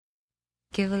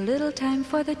Give a little time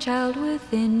for the child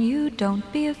within you. Don't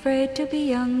be afraid to be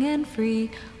young and free.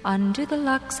 Undo the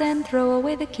locks and throw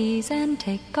away the keys and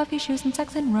take off your shoes and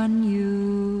socks and run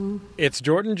you. It's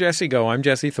Jordan Jesse Go. I'm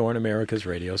Jesse Thorne, America's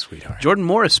radio sweetheart. Jordan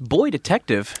Morris, boy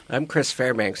detective. I'm Chris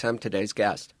Fairbanks. I'm today's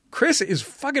guest. Chris is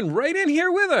fucking right in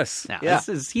here with us. Now, Yeah.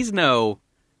 he's no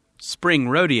spring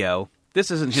rodeo.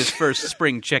 This isn't his first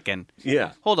spring chicken.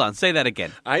 Yeah. Hold on, say that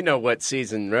again. I know what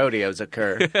season rodeos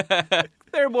occur.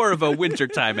 They're more of a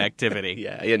wintertime activity.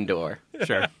 Yeah, indoor.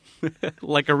 Sure.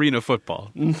 Like arena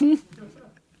football.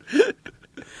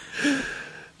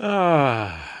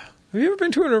 Have you ever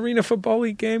been to an Arena Football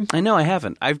League game? I know I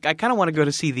haven't. I kind of want to go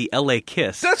to see the LA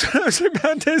Kiss. That's what I was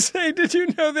about to say. Did you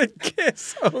know that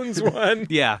Kiss owns one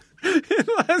Yeah. in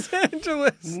Los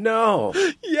Angeles? No.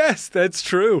 Yes, that's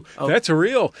true. That's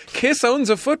real. Kiss owns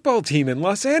a football team in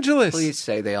Los Angeles. Please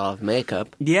say they all have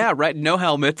makeup. Yeah, right. No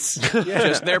helmets.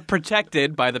 Just they're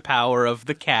protected by the power of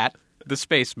the cat, the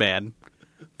spaceman,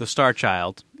 the Star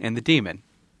Child, and the demon.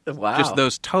 Wow. Just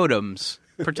those totems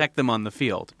protect them on the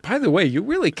field. By the way, you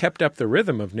really kept up the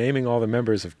rhythm of naming all the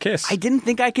members of Kiss. I didn't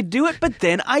think I could do it, but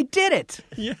then I did it.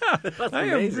 Yeah, I am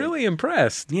amazing. really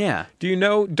impressed. Yeah. Do you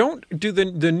know, don't do the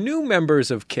new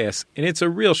members of KISS, and it's a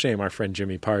real shame our friend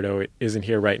Jimmy Pardo isn't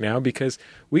here right now because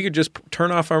we could just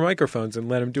turn off our microphones and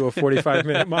let him do a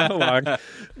 45-minute monologue.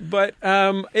 But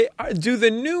do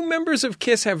the new members of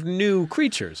KISS have new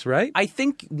creatures, right? I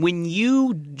think when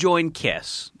you join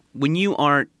KISS, when you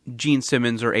aren't Gene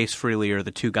Simmons or Ace Frehley or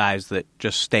the two guys that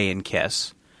just stay in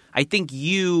KISS, I think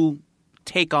you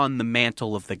take on the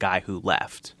mantle of the guy who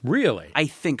left. Really? I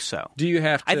think so. Do you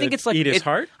have to I think it's like eat his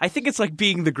heart? I think it's like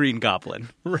being the Green Goblin.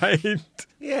 Right.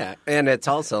 Yeah, and it's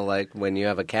also like when you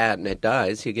have a cat and it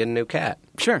dies, you get a new cat.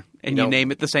 Sure. And you don't-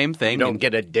 name it the same thing. You don't and-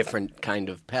 get a different kind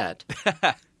of pet.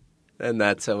 And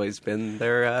that's always been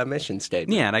their mission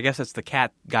statement. Yeah, and I guess it's the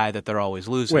cat guy that they're always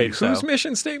losing. Wait, so. whose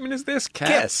mission statement is this?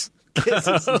 Kiss. Kiss,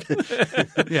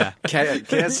 Yeah.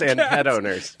 Kiss and pet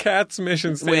owners. Cat's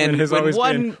mission statement has when always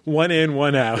one- been one in,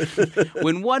 one out.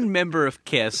 When one member of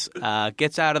KISS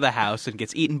gets out of the house and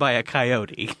gets eaten by a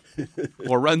coyote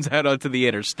or runs out onto the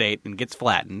interstate and gets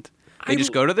flattened, they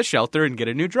just go to the shelter and get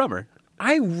a new drummer.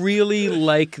 I really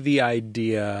like the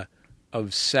idea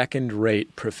of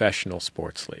second-rate professional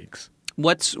sports leagues.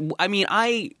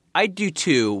 I do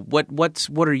too. What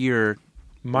are your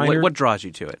what draws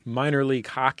you to it? Minor league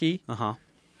hockey. Uh-huh.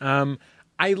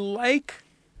 I like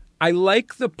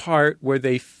the part where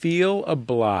they feel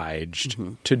obliged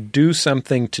to do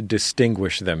something to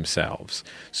distinguish themselves.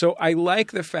 So I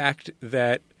like the fact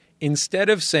that instead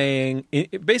of saying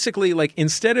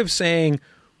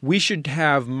we should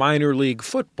have minor league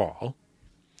football,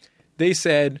 they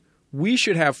said we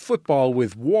should have football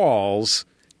with walls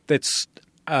that's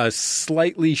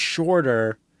slightly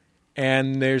shorter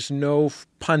and there's no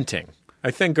punting.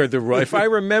 I think are the rule. If I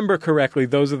remember correctly,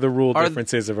 those are the rule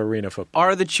differences of arena football.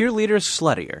 Are the cheerleaders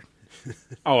sluttier?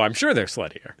 Oh, I'm sure they're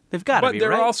sluttier. They've got to But be, they're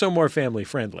right? also more family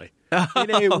friendly.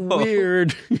 In a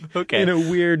weird, Okay. in a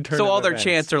weird turn So of all their events.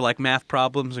 chants are like math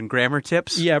problems and grammar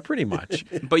tips? Yeah, pretty much.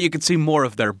 But you can see more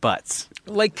of their butts.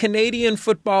 Like Canadian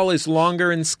football is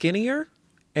longer and skinnier,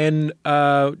 and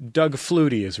Doug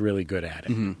Flutie is really good at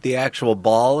it. The actual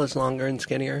ball is longer and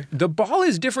skinnier. The ball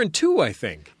is different too, I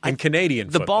think, in Canadian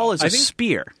The football. ball is I a think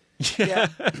spear. Yeah.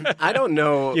 I don't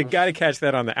know. you got to catch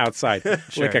that on the outside,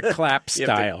 like a clap You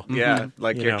have to- style. Yeah,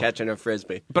 like You you're know. catching a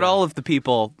Frisbee. But all of the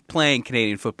people playing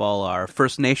Canadian football are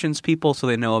First Nations people, so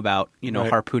they know about, Right.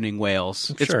 harpooning whales.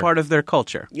 It's Sure. part of their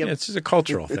culture. Yeah, it's just a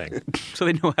cultural thing. So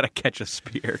they know how to catch a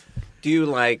spear. Do you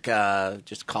like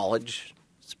just college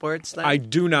sports then? I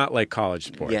do not like college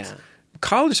sports. Yeah.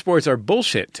 College sports are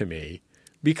bullshit to me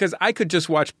because I could just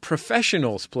watch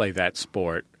professionals play that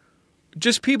sport.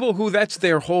 Just people who that's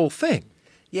their whole thing.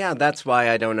 Yeah, that's why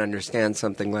I don't understand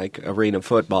something like arena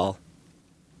football.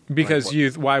 Because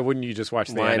why wouldn't you just watch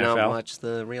the Why NFL? not watch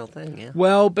the real thing? Yeah.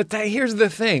 Well, but here's the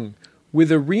thing. With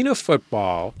arena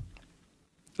football,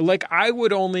 like I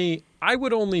would only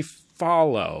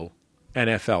follow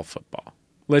NFL football.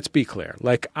 Let's be clear.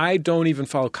 Like I don't even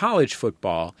follow college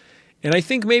football. And I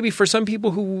think maybe for some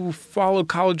people who follow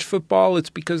college football, it's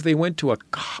because they went to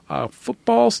a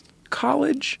football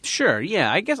college. Sure,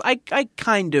 yeah. I guess I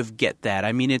kind of get that.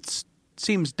 I mean,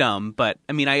 seems dumb, but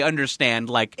I mean, I understand,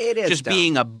 like, It is just dumb.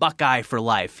 being a Buckeye for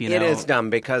life, It is dumb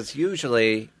because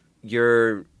usually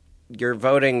you're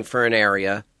voting for an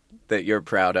area that you're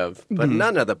proud of, but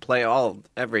none of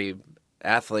every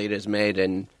athlete is made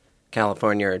in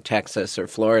California or Texas or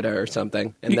Florida or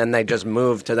something, and then they just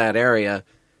move to that area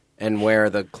and wear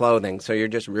the clothing. So you're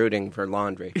just rooting for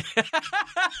laundry.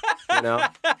 You know?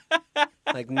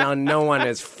 Like, no one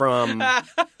is from...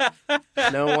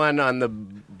 No one on the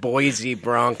Boise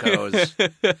Broncos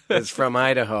is from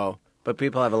Idaho. But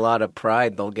people have a lot of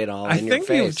pride. They'll get all I in your think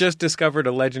face. you've just discovered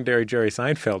a legendary Jerry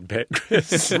Seinfeld bit,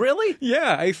 Chris. Really?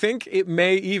 Yeah, I think it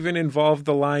may even involve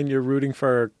the line you're rooting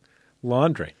for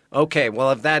laundry. Okay, well,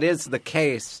 if that is the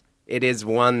case, it is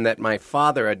one that my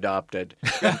father adopted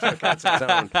as his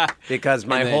own. Because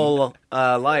my whole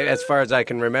life, as far as I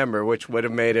can remember, which would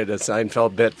have made it a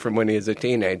Seinfeld bit from when he was a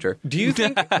teenager, Do you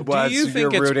think, was do you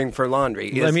think you're it's rooting for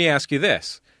laundry. Let me ask you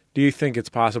this. Do you think it's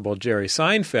possible Jerry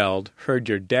Seinfeld heard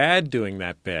your dad doing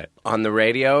that bit? On the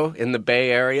radio in the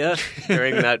Bay Area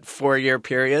during that 4-year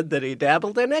period that he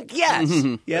dabbled in it?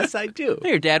 Yes. Yes, I do.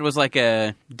 Your dad was like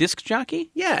a disc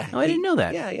jockey? Yeah. Oh, I didn't know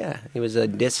that. Yeah. He was a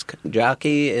disc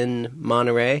jockey in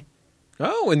Monterey.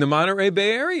 Oh, in the Monterey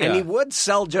Bay Area. And he would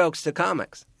sell jokes to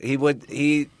comics. He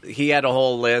had a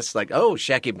whole list like,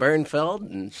 Shecky Bernfeld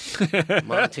and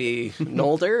Monty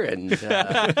Nolder and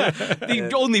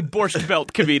The only Borscht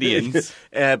Belt comedians.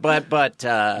 but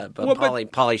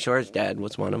Pauly Shore's dad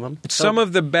was one of them. Some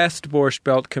of the best Borscht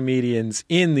Belt comedians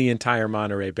in the entire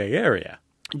Monterey Bay Area.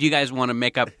 Do you guys want to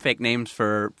make up fake names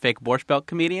for fake Borscht Belt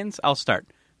comedians? I'll start.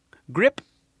 Grip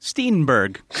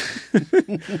Steenberg.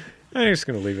 I'm just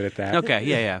going to leave it at that. Okay,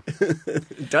 yeah.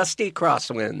 Dusty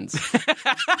Crosswinds.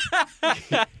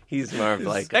 He's more of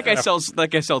like That guy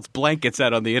sells blankets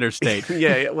out on the interstate.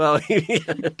 well,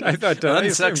 I thought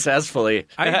unsuccessfully.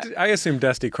 I assume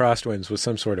Dusty Crosswinds was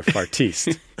some sort of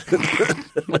fartiste.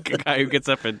 Like a guy who gets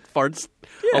up and farts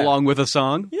along with a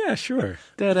song. Yeah, sure.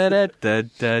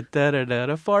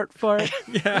 Da-da-da-da-da-da-da-da, fart.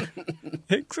 Yeah,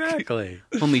 exactly.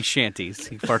 Only shanties.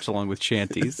 He farts along with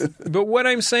shanties. But what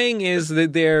I'm saying is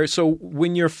that so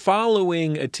when you're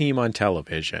following a team on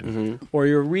television or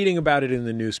you're reading about it in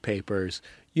the newspapers,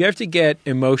 you have to get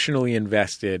emotionally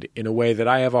invested in a way that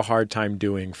I have a hard time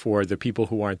doing for the people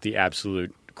who aren't the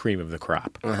absolute cream of the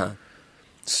crop.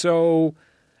 So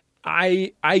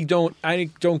I don't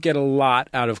get a lot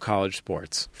out of college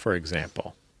sports, for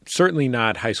example. Certainly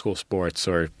not high school sports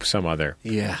or some other.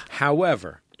 Yeah.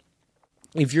 However,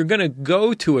 if you're going to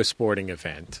go to a sporting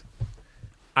event,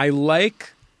 I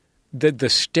like that the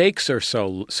stakes are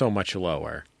so much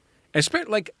lower.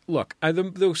 Look,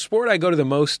 the sport I go to the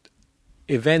most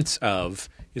events of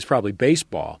is probably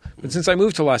baseball. But since I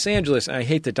moved to Los Angeles and I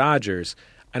hate the Dodgers,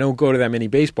 I don't go to that many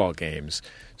baseball games.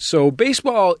 So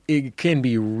baseball, it can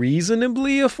be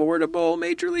reasonably affordable,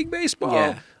 Major League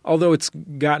Baseball, although it's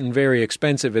gotten very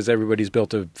expensive as everybody's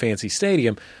built a fancy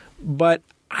stadium. But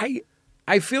I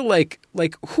feel like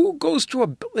who goes to a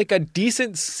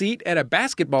decent seat at a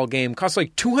basketball game costs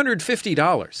like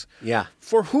 $250. Yeah.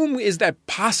 For whom is that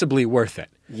possibly worth it?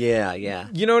 Yeah.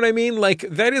 You know what I mean? Like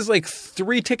that is like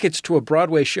 3 tickets to a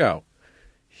Broadway show,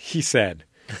 he said.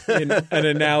 In an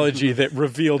analogy that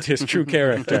revealed his true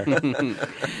character.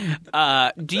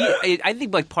 I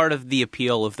think like part of the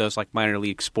appeal of those like minor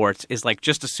league sports is like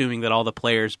just assuming that all the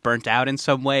players burnt out in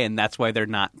some way and that's why they're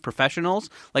not professionals.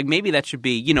 Like maybe that should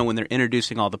be, when they're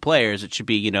introducing all the players, it should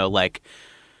be, like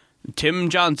Tim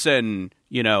Johnson,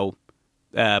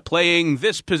 playing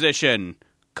this position.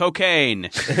 Cocaine,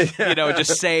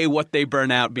 just say what they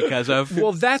burn out because of.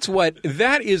 Well,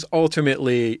 that is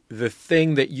ultimately the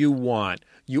thing that you want.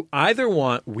 You either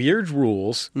want weird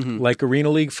rules like Arena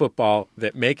League football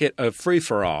that make it a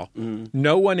free-for-all.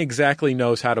 No one exactly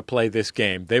knows how to play this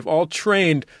game. They've all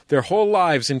trained their whole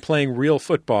lives in playing real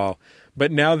football,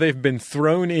 but now they've been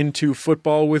thrown into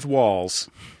football with walls.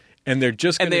 And they're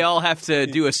just they all have to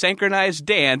do a synchronized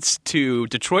dance to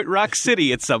Detroit Rock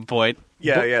City at some point.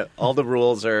 Yeah. All the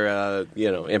rules are,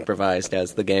 improvised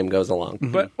as the game goes along.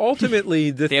 But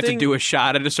ultimately, they have to do a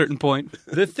shot at a certain point.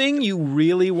 The thing you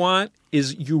really want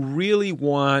is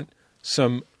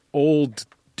some old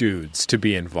dudes to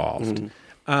be involved.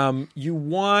 You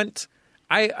want.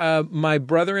 My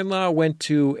brother-in-law went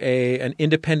to an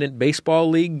independent baseball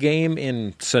league game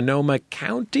in Sonoma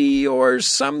County or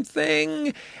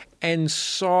something, and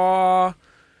saw.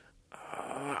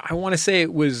 I want to say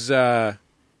it was.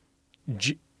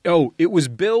 It was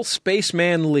Bill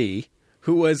Spaceman Lee,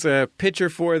 who was a pitcher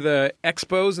for the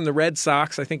Expos and the Red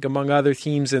Sox, I think, among other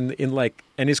teams and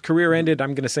his career ended,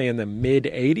 I'm going to say, in the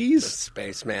mid-'80s.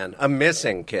 Spaceman, a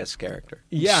missing Kiss character.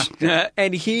 Yeah.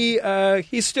 And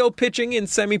he's still pitching in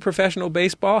semi-professional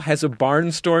baseball, has a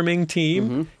barnstorming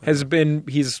team,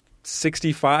 he's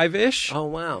 65-ish. Oh,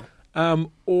 wow.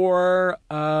 Or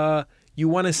you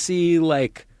want to see,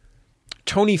 like,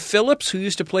 Tony Phillips, who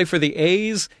used to play for the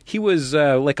A's, he was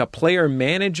like a player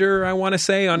manager, I want to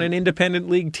say, on an independent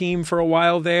league team for a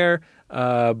while there,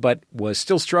 but was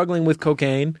still struggling with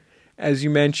cocaine, as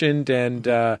you mentioned, and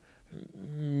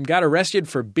got arrested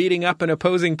for beating up an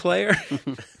opposing player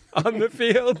on the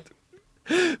field.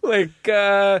 Like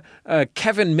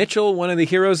Kevin Mitchell, one of the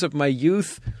heroes of my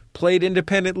youth, played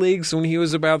independent leagues when he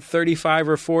was about 35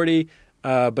 or 40,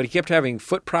 but he kept having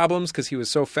foot problems because he was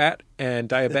so fat and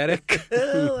diabetic.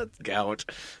 That's gout.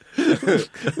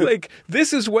 Like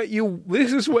this is what you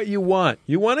want.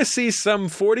 You want to see some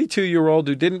 42-year-old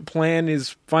who didn't plan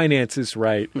his finances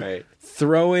right.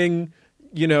 Throwing,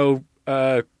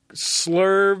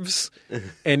 slurves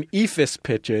and ephus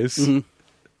pitches. Mm-hmm.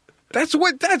 That's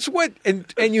what,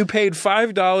 and you paid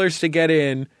 $5 to get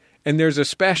in, and there's a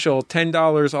special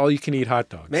 $10 all you can eat hot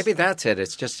dogs. Maybe that's it.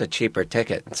 It's just a cheaper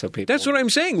ticket, so people. That's what I'm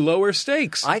saying. Lower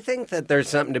stakes. I think that there's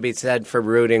something to be said for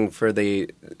rooting for the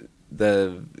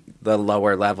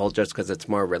lower level just because it's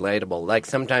more relatable. Like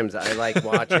sometimes I like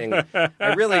watching.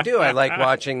 I really do. I like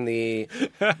watching the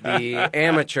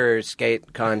amateur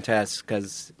skate contests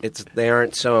because they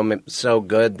aren't so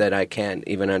good that I can't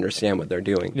even understand what they're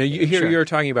doing. Now you're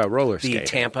talking about roller skating. The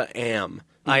Tampa Am.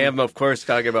 I am, of course,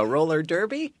 talking about roller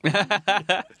derby.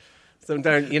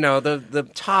 Sometimes, the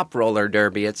top roller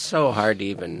derby, it's so hard to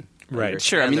even understand.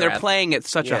 Sure, I mean, they're playing at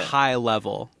such a high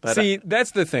level. But, see,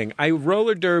 that's the thing.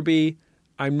 Roller derby,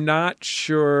 I'm not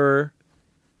sure.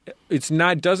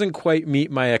 Doesn't quite meet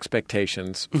my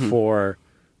expectations for.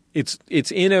 It's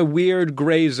in a weird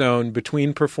gray zone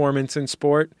between performance and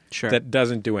sport that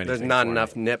doesn't do anything. There's not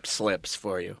enough nip slips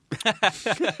for you.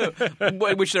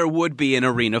 Which there would be in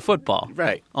arena football.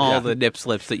 Right. All the nip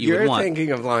slips that you would want. You're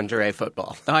thinking of lingerie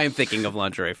football. I am thinking of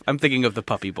lingerie. I'm thinking of the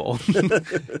Puppy Bowl.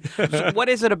 So what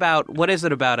is it about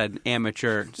an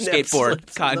amateur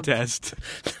skateboard contest?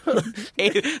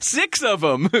 6 of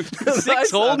them.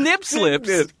 6 whole nip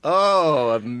slips.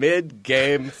 Oh, a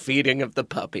mid-game feeding of the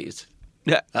puppies.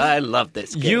 Yeah, I love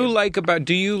this game. Do you like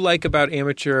about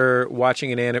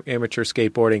watching an amateur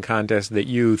skateboarding contest that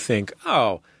you think,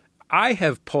 oh, I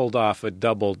have pulled off a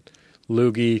double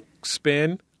loogie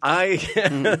spin?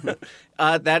 That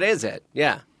is it.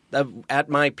 Yeah. At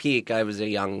my peak, I was a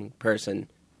young person,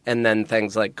 and then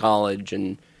things like college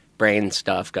and brain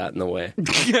stuff got in the way.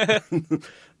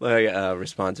 Like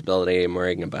responsibility and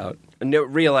worrying about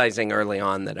realizing early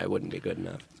on that I wouldn't be good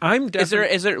enough. Is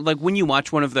there like when you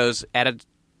watch one of those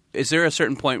is there a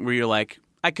certain point where you're like,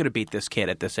 I could have beat this kid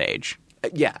at this age?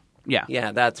 Yeah.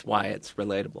 That's why it's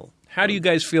relatable. How do you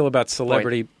guys feel about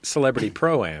celebrity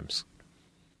pro-ams?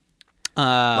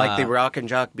 Like the Rock and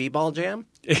Jock B-Ball Jam?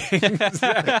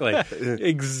 Exactly.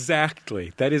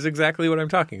 That is exactly what I'm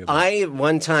talking about. I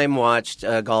one time watched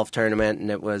a golf tournament, and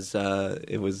it was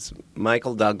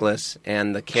Michael Douglas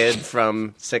and the kid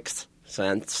from Sixth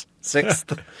Sense. Haley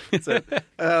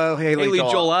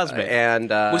Joel Osment. And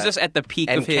was this at the peak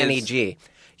of his... Kenny G.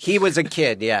 He was a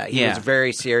kid, yeah. He was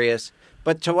very serious.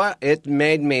 But it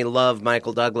made me love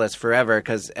Michael Douglas forever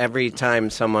because every time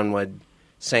someone would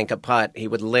sink a putt, he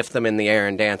would lift them in the air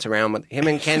and dance around with him.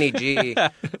 And Kenny G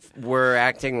were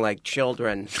acting like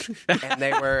children, and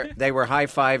they were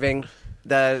high-fiving.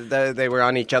 They were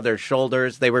on each other's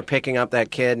shoulders. They were picking up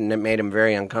that kid, and it made him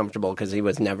very uncomfortable because he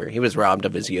was robbed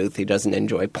of his youth. He doesn't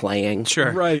enjoy playing.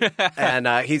 Sure. Right. And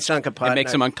he sunk a putt. It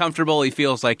makes him uncomfortable. He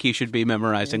feels like he should be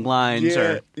memorizing lines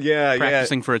or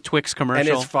practicing for a Twix commercial.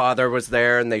 And his father was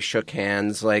there, and they shook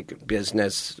hands like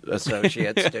business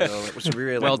associates do. It was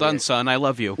really well done, son. I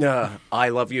love you. I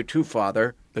love you too,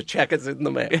 Father. The check is in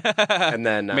the mail. And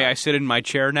then may I sit in my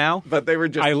chair now? But they were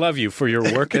just I love you for your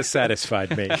work has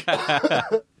satisfied me.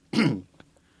 And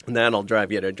that'll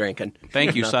drive you to drinking.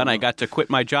 Thank you, son. I got to quit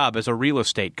my job as a real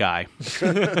estate guy.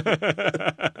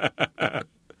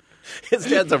 His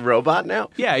dad's a robot now?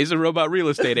 Yeah, he's a robot real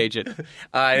estate agent.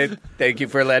 Thank you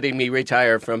for letting me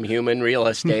retire from human real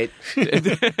estate.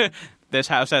 This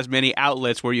house has many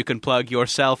outlets where you can plug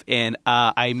yourself in.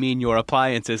 I mean your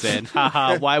appliances in.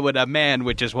 Haha, why would a man,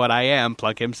 which is what I am,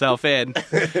 plug himself in?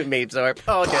 Meadzorp.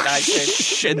 Oh, did I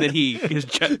say? And then his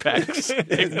jetpacks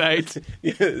ignite.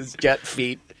 His jet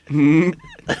feet.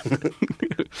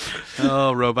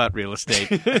 Oh, robot real estate.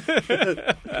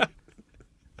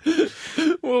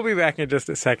 We'll be back in just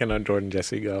a second on Jordan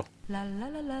Jesse Go.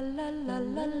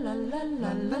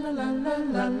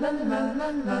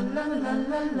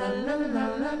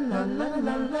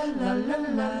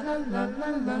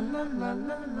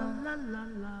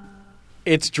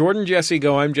 It's Jordan Jesse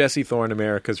Go. I'm Jesse Thorne,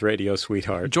 America's radio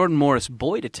sweetheart. Jordan Morris,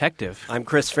 boy detective. I'm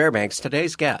Chris Fairbanks,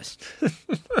 today's guest.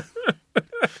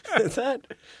 Is that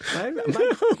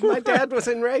my dad was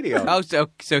in radio? Oh,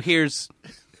 so here's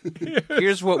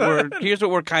Here's what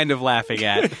we're kind of laughing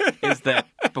at is that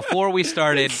before we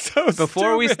started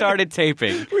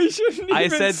taping, We shouldn't even I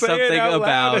said say it something out loud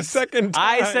about a second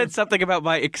time. I said something about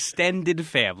my extended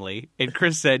family, and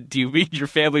Chris said, "Do you mean your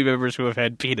family members who have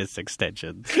had penis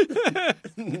extensions?"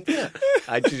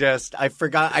 I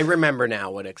forgot. I remember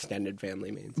now what extended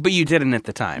family means. But you didn't at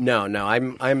the time. No,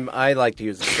 I like to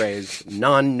use the phrase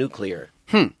non-nuclear.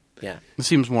 Yeah. It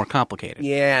seems more complicated.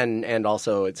 Yeah, and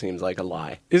also it seems like a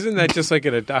lie. Isn't that just like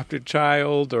an adopted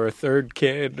child or a third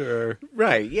kid or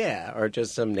Right, yeah. Or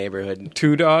just some neighborhood.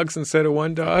 2 dogs instead of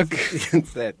 1 dog?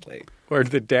 Exactly. Or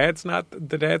the dad's not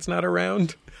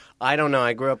around? I don't know.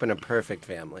 I grew up in a perfect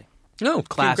family. No,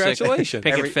 Classic. congratulations.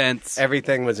 Picket fence.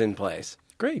 Everything was in place.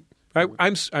 Great.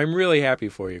 I'm really happy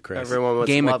for you, Chris. Everyone was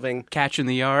Game loving. of catch in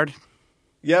the yard.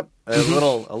 Yep. A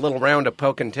little round of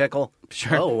poke and tickle.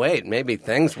 Sure. Oh, wait. Maybe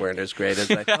things weren't as great as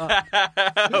I thought.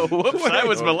 Oh, whoops! I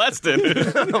was molested.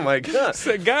 Oh, my God.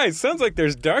 So, guys, sounds like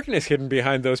there's darkness hidden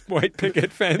behind those white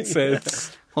picket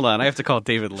fences. Hold on, I have to call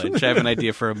David Lynch. I have an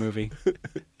idea for a movie.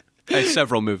 I have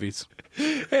several movies.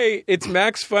 Hey, it's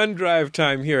Max Fun Drive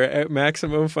time here at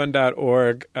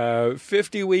MaximumFun.org.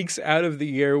 50 weeks out of the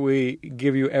year, we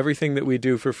give you everything that we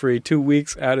do for free. 2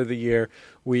 weeks out of the year,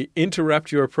 we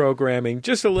interrupt your programming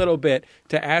just a little bit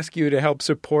to ask you to help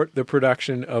support the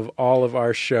production of all of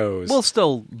our shows. We'll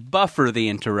still buffer the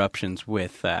interruptions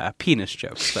with penis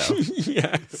jokes, though.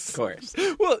 Yes. Of course.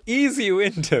 We'll ease you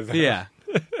into them. Yeah.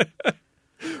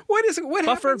 What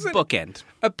Buffer happens in bookend.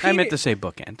 a I meant to say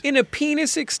bookend. in a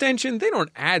penis extension? They don't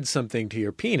add something to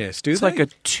your penis, do It's they? like a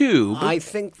tube. I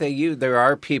think there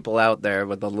are people out there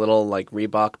with a little, like,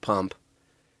 Reebok pump.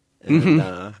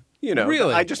 And,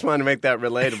 Really? I just want to make that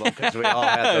relatable because we all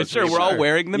have those. Sure, we're all Reebok-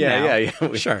 wearing them now.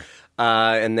 Yeah. Sure.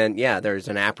 And then, there's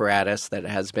an apparatus that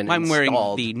has been I'm wearing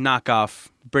installed. the knockoff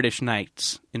British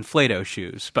Knights Inflato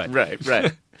shoes, but Right.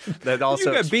 That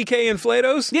also You got BK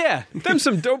Inflatos? yeah, Them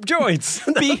some dope joints.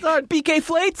 BK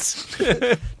Flates.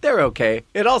 they're okay.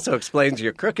 It also explains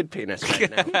your crooked penis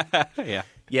right now. Yeah.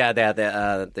 Yeah,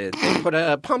 they put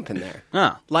a pump in there.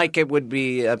 Oh. Like it would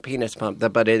be a penis pump,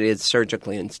 but it is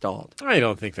surgically installed. I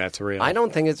don't think that's real. I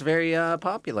don't think it's very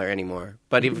popular anymore.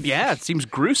 But if, Yeah, it seems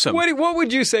gruesome. What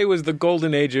would you say was the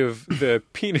golden age of the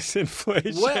penis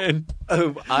inflation?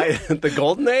 the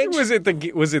golden age? Was it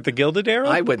the Gilded Era?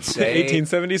 I would say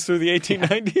 1870s through the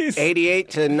 1890s. 88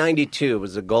 to 92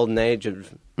 was the golden age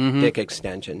of dick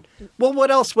extension. Well, what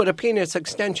else would a penis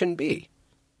extension be?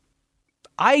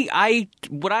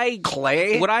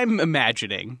 Clay? What I'm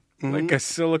imagining. Like a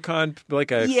silicon pack.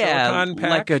 Like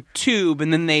a tube,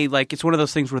 and then it's one of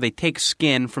those things where they take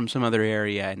skin from some other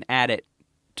area and add it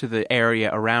to the area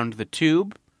around the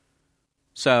tube.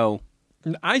 So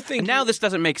I think now this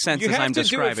doesn't make sense you as have I'm to do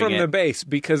describing it from the base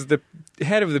because the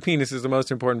head of the penis is the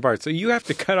most important part. So you have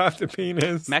to cut off the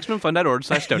penis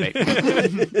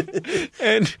MaximumFun.org/donate.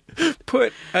 and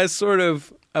put a sort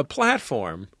of a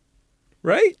platform,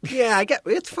 right? Yeah, I get.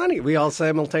 It's funny. We all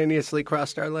simultaneously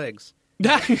crossed our legs. We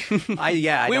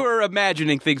don't- were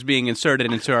imagining things being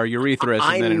inserted into our urethras and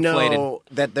I then inflated. know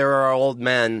that there are old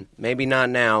men, maybe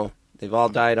not now. They've all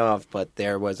died off, but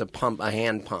there was a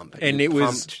hand pump. And you it was-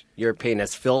 pumped your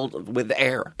penis filled with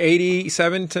air.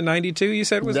 87 to 92, you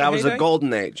said was That the was heyday? a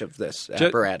golden age of this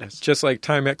apparatus. Just like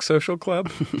Timex Social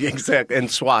Club? Exactly. And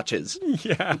swatches.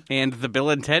 Yeah. And the Bill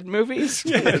and Ted movies?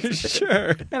 Yeah,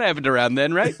 sure. That happened around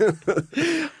then, right?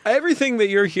 Everything that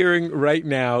you're hearing right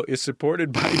now is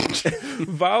supported by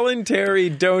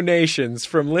voluntary donations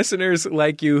from listeners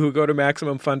like you who go to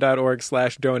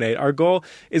MaximumFun.org/donate. Our goal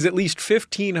is at least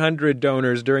 1,500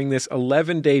 donors during this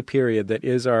 11-day period that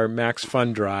is our Max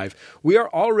Fun Drive. We are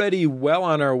already well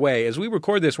on our way. As we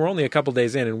record this, we're only a couple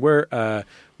days in, and we're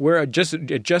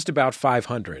just about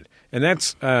 500. And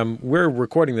that's we're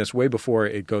recording this way before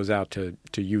it goes out to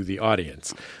you, the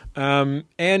audience.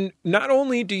 And not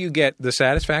only do you get the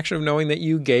satisfaction of knowing that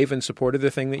you gave and supported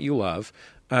the thing that you love,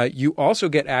 you also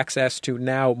get access to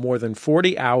now more than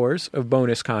 40 hours of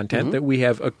bonus content that we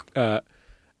have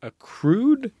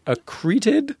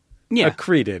accreted,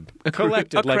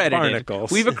 collected like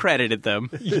barnacles. We've accredited them.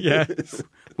 Yes.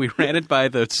 We ran it by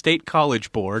the State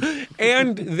College Board.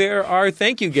 And there are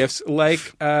thank you gifts like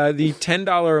the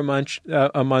 $10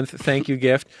 a month thank you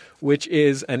gift, which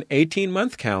is an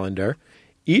 18-month calendar,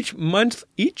 each month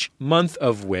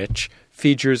of which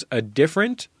features a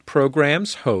different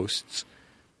program's hosts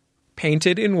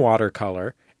painted in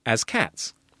watercolor as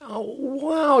cats. Oh,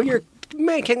 wow. You're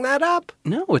making that up.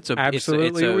 No, it's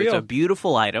Absolutely it's real. a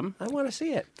beautiful item. I want to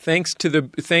see it. Thanks to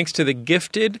the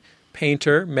gifted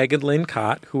painter Megan Lynn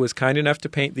Cott, who was kind enough to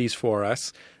paint these for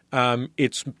us.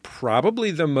 It's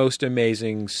probably the most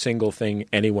amazing single thing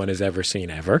anyone has ever seen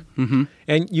ever. Mm-hmm.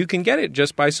 And you can get it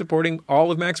just by supporting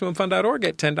all of MaximumFun.org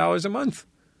at $10 a month.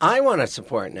 I want to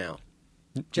support now.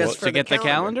 Just for to get the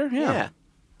calendar? Yeah.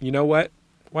 You know what?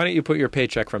 Why don't you put your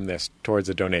paycheck from this towards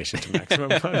a donation to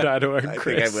MaximumFun.org,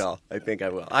 Chris? I think I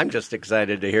will. I'm just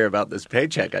excited to hear about this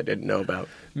paycheck I didn't know about.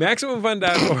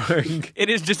 MaximumFun.org. It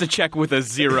is just a check with a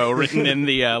 0 written in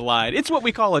the line. It's what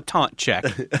we call a taunt check.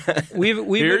 Here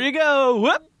you go.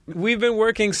 Whoop. We've been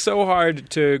working so hard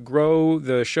to grow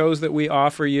the shows that we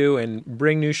offer you and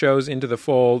bring new shows into the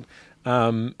fold.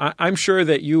 I'm sure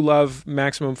that you love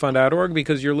MaximumFun.org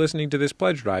because you're listening to this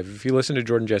pledge drive. If you listen to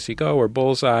Jordan Jesse Go or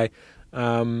Bullseye,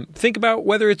 think about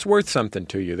whether it's worth something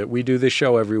to you that we do this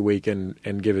show every week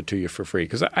and give it to you for free.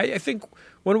 Because I think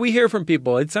when we hear from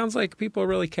people, it sounds like people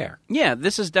really care. Yeah,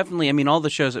 this is definitely. I mean, all the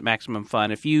shows at Maximum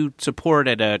Fun. If you support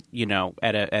at a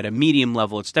at a medium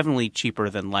level, it's definitely cheaper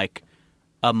than like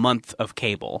a month of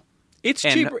cable. It's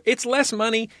cheaper. It's less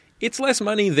money. It's less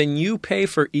money than you pay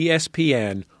for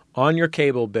ESPN on your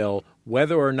cable bill,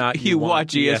 whether or not you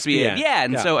watch ESPN. Yeah,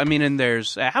 and yeah. so, I mean, and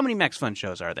there's how many Max Fun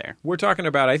shows are there? We're talking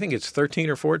about, I think it's 13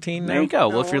 or 14 now. There you go.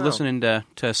 Well, if you're listening to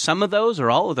some of those or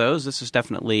all of those, this is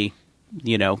definitely,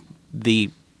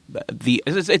 it's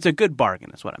a good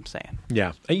bargain is what I'm saying.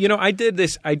 Yeah. I did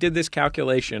this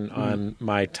calculation on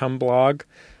my Tum blog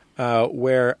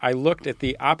where I looked at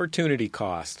the opportunity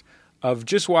cost of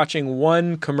just watching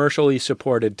one commercially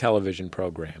supported television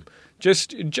program.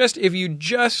 Just if you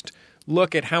just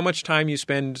look at how much time you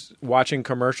spend watching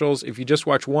commercials, if you just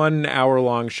watch 1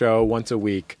 hour-long show once a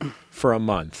week for a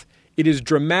month, it is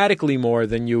dramatically more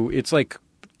than it's like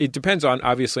it depends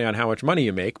obviously on how much money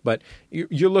you make, but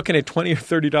you're looking at $20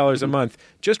 or $30 a month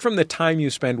just from the time you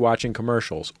spend watching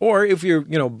commercials. Or if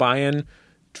you're buying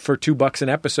for $2 an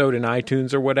episode in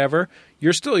iTunes or whatever,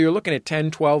 you're looking at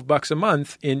 $10, $12 a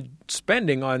month in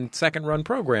spending on second-run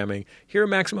programming. Here at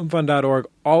MaximumFun.org,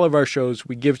 all of our shows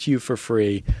we give to you for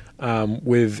free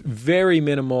with very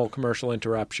minimal commercial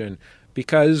interruption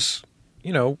because,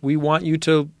 we want you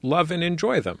to love and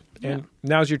enjoy them. And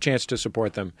now's your chance to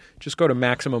support them. Just go to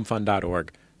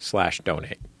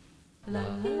MaximumFun.org/donate.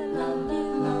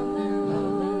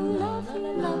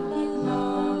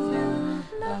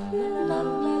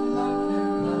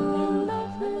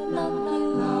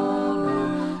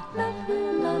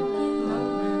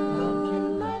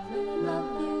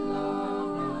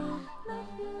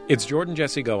 It's Jordan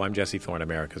Jesse Go. I'm Jesse Thorne,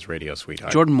 America's radio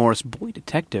sweetheart. Jordan Morris, boy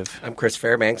detective. I'm Chris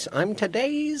Fairbanks. I'm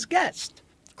today's guest.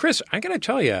 Chris, I got to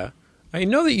tell you, I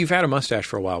know that you've had a mustache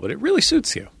for a while, but it really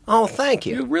suits you. Oh, thank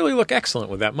you. You really look excellent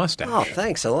with that mustache. Oh,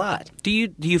 thanks a lot. Do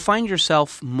you find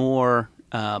yourself more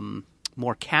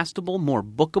castable, more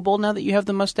bookable now that you have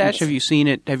the mustache? Have you seen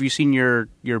it? Have you seen your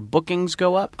bookings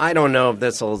go up? I don't know if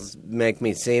this will make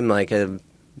me seem like a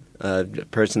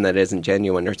person that isn't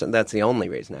genuine or something. That's the only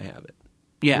reason I have it.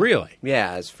 Yeah. Really?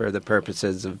 Yeah, it's for the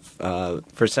purposes of,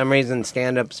 for some reason,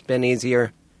 stand-up's been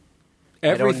easier.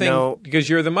 Everything, I don't know. Because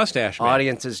you're the mustache man.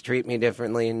 Audiences treat me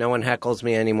differently. No one heckles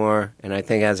me anymore. And I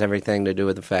think it has everything to do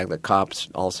with the fact that cops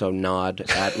also nod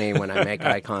at me when I make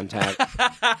eye contact.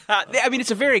 I mean, it's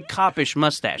a very coppish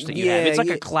mustache that you have. It's like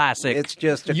a classic. It's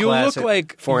just a You classic look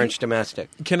like 4-inch domestic.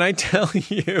 Can I tell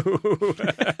you?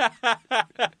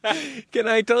 Can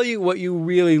I tell you what you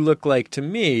really look like to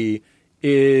me?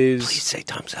 Is Please say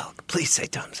Tom Selleck. Please say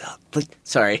Tom Selleck. Please.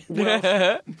 Sorry.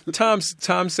 Tom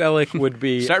Selleck would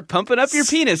be Start pumping up your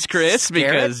penis, Chris,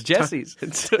 because Jesse's.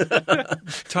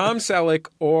 Tom Selleck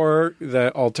or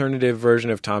the alternative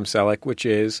version of Tom Selleck, which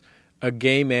is a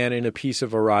gay man in a piece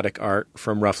of erotic art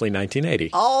from roughly 1980.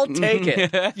 I'll take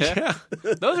it. Yeah.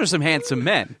 Those are some handsome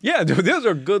men. Yeah, those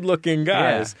are good-looking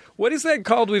guys. Yeah. What is that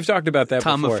called? We've talked about that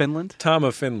Tom before. of Finland? Tom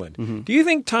of Finland. Mm-hmm. Do you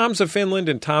think Toms of Finland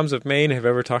and Toms of Maine have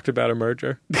ever talked about a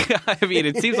merger? I mean,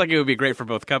 it seems like it would be great for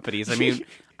both companies. I use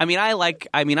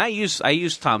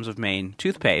Tom's of Maine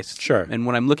toothpaste. Sure. And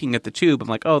when I'm looking at the tube, I'm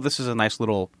like, oh, this is a nice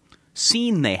little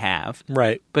scene they have.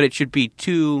 Right. But it should be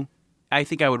two. I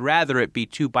think I would rather it be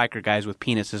two biker guys with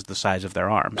penises the size of their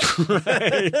arms.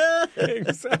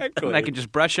 Exactly. And I can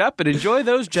just brush up and enjoy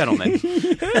those gentlemen.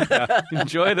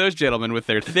 Enjoy those gentlemen with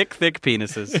their thick, thick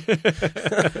penises.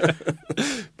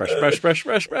 Brush, brush, brush,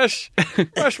 brush, brush.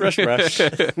 Brush, brush, brush.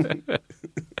 So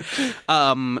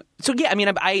yeah, I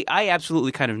mean, I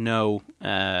absolutely kind of know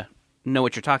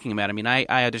what you're talking about. I mean, I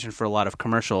auditioned for a lot of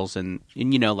commercials, and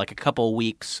like a couple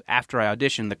weeks after I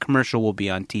audition, the commercial will be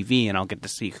on TV, and I'll get to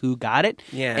see who got it.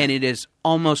 Yeah. And it is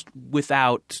almost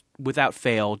without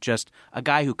fail just a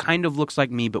guy who kind of looks like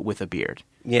me but with a beard.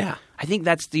 Yeah. I think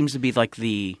that seems to be like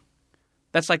the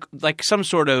That's like some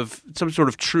sort of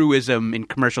truism in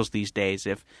commercials these days.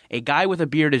 If a guy with a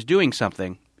beard is doing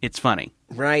something, it's funny.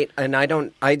 Right,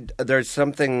 and there's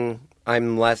something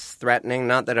I'm less threatening.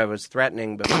 Not that I was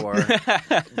threatening before,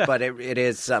 but it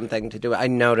is something to do. I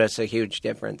notice a huge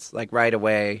difference, like right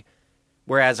away.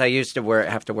 Whereas I used to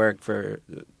have to work for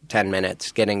 10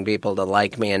 minutes getting people to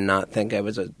like me and not think I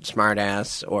was a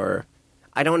smartass, or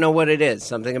I don't know what it is.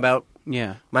 Something about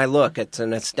my look. It's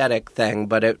an aesthetic thing,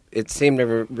 but it seemed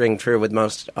to ring true with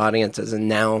most audiences, and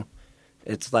now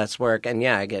it's less work. And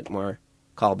I get more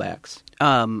callbacks.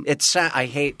 I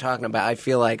hate talking about. I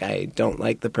feel like I don't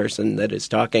like the person that is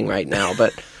talking right now,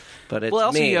 but it's well,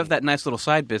 also me. you have that nice little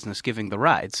side business giving the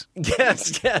rides.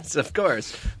 Yes, of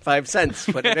course. 5 cents.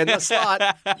 Put it in the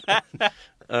slot.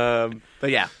 But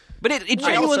yeah. But I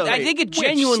think it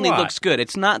genuinely looks good.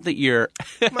 It's not that you're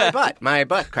my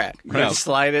butt crack. No. You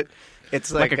slide it.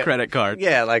 It's like a credit card.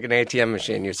 Yeah, like an ATM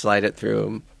machine. You slide it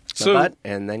through the So butt,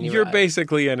 and then you're ride.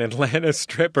 basically an Atlanta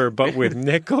stripper, but with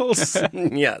nickels.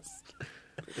 Yes.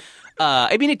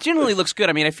 I mean, it generally looks good.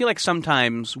 I mean, I feel like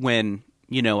sometimes when,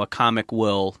 a comic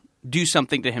will do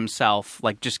something to himself,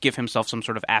 like just give himself some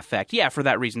sort of affect, for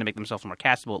that reason to make themselves more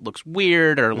castable, it looks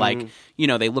weird, or like,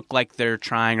 they look like they're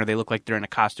trying, or they look like they're in a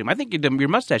costume. I think your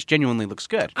mustache genuinely looks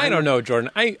good. I don't know,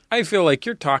 Jordan. I feel like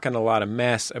you're talking a lot of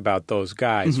mess about those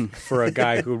guys for a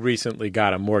guy who recently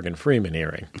got a Morgan Freeman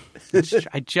earring.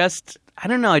 I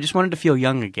don't know. I just wanted to feel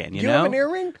young again, you know? have an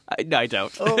earring? No, I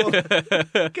don't. Oh.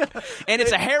 And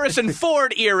it's a Harrison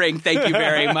Ford earring, thank you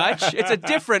very much. It's a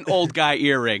different old guy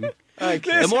earring.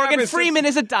 The Morgan Freeman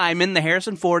is a diamond. The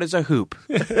Harrison Ford is a hoop.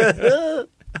 I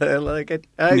like it.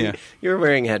 You're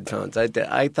wearing headphones.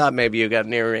 I thought maybe you got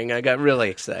an earring. I got really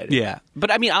excited. Yeah.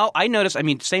 But I mean, I notice,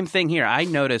 same thing here. I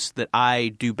notice that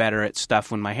I do better at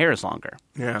stuff when my hair is longer.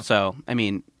 Yeah. So,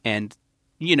 and, it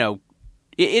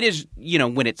is,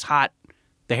 when it's hot,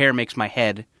 the hair makes my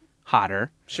head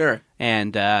hotter. Sure.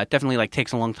 And definitely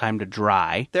takes a long time to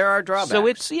dry. There are drawbacks. So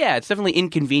it's definitely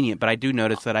inconvenient, but I do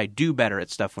notice that I do better at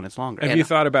stuff when it's longer. Have you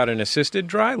thought about an assisted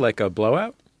dry, like a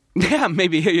blowout? Yeah,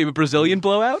 maybe a Brazilian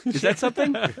blowout? Is that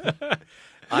something?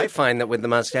 I find that with the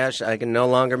mustache, I can no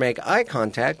longer make eye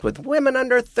contact with women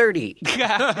under 30. That's...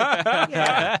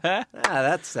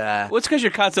 Well, it's because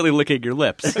you're constantly licking your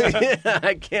lips.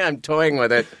 I can't. I'm toying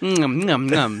with it.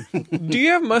 Do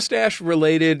you have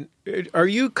mustache-related... Are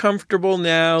you comfortable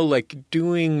now,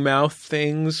 doing mouth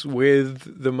things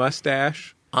with the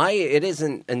mustache? It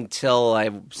isn't until I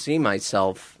see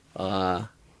myself...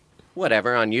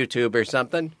 whatever, on YouTube or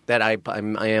something, that I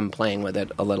am playing with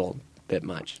it a little bit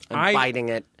much. I'm biting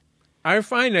it. I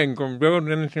find I can build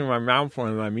it into my mouth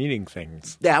when I'm eating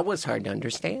things. That was hard to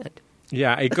understand.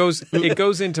 Yeah, it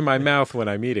goes into my mouth when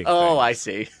I'm eating Oh, things. I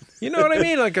see. You know what I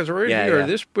mean? Like it's right here,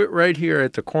 this bit right here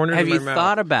at the corner Have of my you mouth.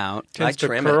 thought about... Tends to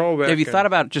trim it. curl back Have you in. thought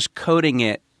about just coating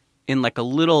it in a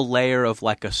little layer of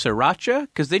a sriracha?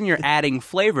 Because then you're adding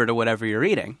flavor to whatever you're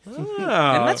eating. Oh.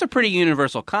 And that's a pretty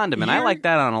universal condiment. I like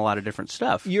that on a lot of different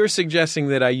stuff. You're suggesting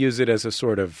that I use it as a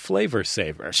sort of flavor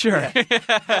saver. Sure.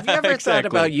 Have you ever thought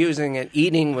about using it,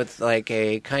 eating with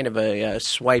a kind of a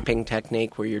swiping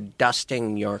technique where you're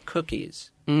dusting your cookies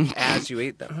as you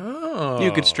eat them? Oh.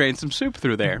 You could strain some soup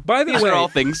through there. By the These way- are all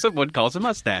things someone calls a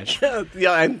mustache.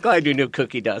 Yeah, I'm glad you knew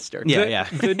cookie duster. Yeah.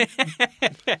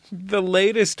 The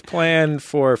latest plan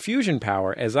for fusion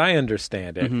power, as I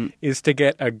understand it, is to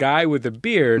get a guy with a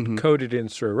beard coated in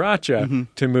sriracha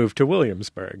to move to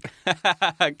Williamsburg.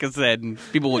 Because then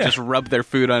people will just rub their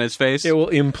food on his face. It will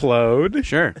implode.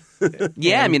 Sure.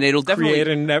 Yeah, it'll definitely...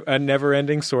 create a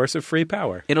never-ending source of free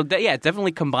power. it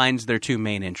definitely combines their two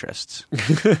main interests.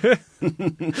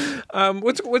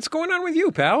 What's going on with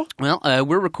you, pal? Well,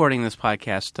 we're recording this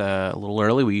podcast a little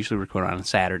early. We usually record on a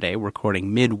Saturday. We're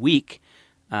recording midweek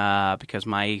because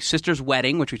my sister's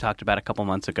wedding, which we talked about a couple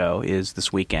months ago, is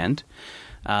this weekend.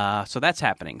 So that's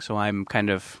happening. So I'm kind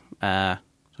of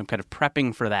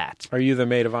prepping for that. Are you the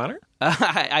maid of honor?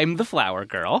 I'm the flower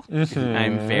girl.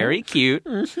 I'm very cute.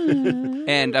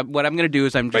 And what I'm going to do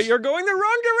is But you're going the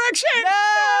wrong direction! No!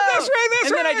 This way,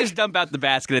 and then I just dump out the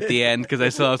basket at the end because I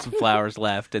still have some flowers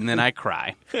left, and then I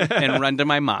cry and run to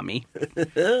my mommy.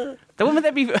 That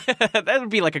would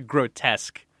be like a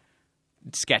grotesque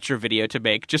sketch or video to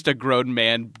make. Just a grown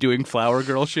man doing flower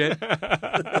girl shit.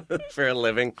 For a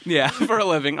living. Yeah, for a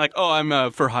living. I'm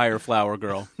a for hire flower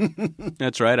girl.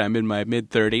 That's right. I'm in my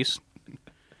mid-30s.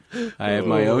 I have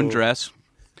my own dress.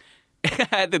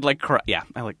 I did cry. Yeah,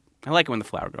 I like it when the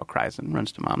flower girl cries and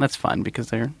runs to mom. That's fun because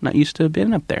they're not used to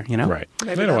being up there, Right.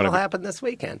 Maybe They don't that'll want happen this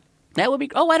weekend. That would be...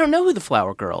 Oh, I don't know who the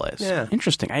flower girl is. Yeah.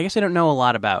 Interesting. I guess I don't know a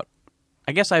lot about...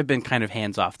 I guess I've been kind of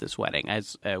hands off this wedding.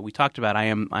 As we talked about,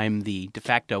 I'm the de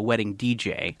facto wedding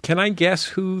DJ. Can I guess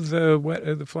who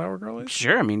the flower girl is?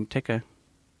 Sure, I mean, take a...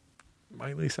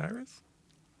 Miley Cyrus?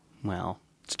 Well...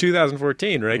 It's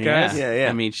 2014, right, guys? Yeah.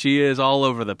 I mean, she is all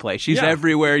over the place. She's Yeah.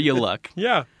 everywhere you look.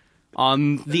 Yeah.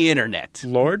 On the internet.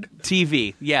 Lord?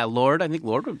 TV. Yeah, Lord. I think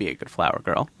Lord would be a good flower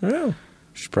girl. Well,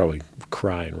 she'd probably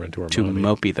cry and run to her Too mommy.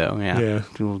 mopey, though. Yeah. Yeah.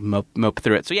 Too mope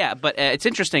through it. So, yeah, but it's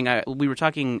interesting. We were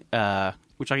talking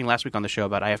last week on the show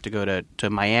about I have to go to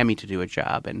Miami to do a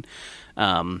job, and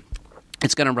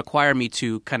it's going to require me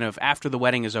to kind of, after the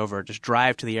wedding is over, just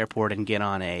drive to the airport and get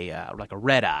on a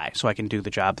red eye so I can do the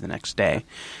job the next day.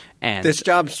 And This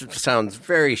job sounds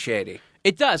very shady.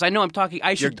 it does. I know I'm talking.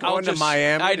 You're going to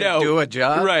Miami I know. to do a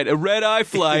job? Right, a red eye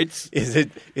flight. Is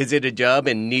it a job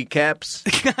in kneecaps?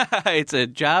 It's a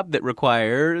job that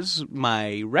requires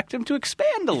my rectum to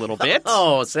expand a little bit.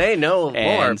 Oh, say no more,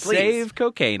 and please. save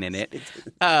cocaine in it.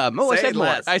 I Say said more.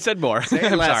 less. I said more. Say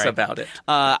I'm less sorry. about it.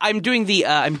 I'm doing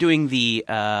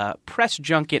the press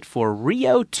junket for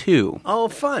Rio 2. Oh,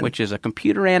 fun. Which is a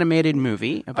computer animated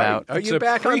movie about. Are It's you a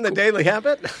back on the prequel. Daily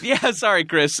Habit? Yeah, sorry,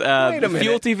 Chris. Wait a The minute.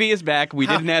 Fuel TV is back. We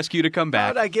didn't ask you to come back.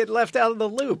 How'd I get left out of the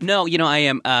loop? No, I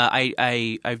am.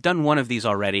 I've done one of these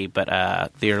already, but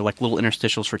they're like little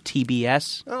interstitials for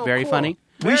TBS. Oh, Very cool. funny.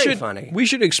 Very funny. We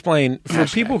should explain for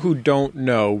people who don't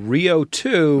know. Rio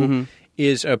 2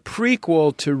 is a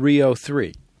prequel to Rio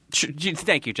 3.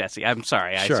 Thank you, Jesse. I'm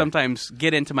sorry. Sure. I sometimes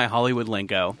get into my Hollywood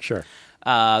lingo. Sure.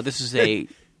 This is a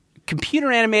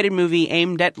computer animated movie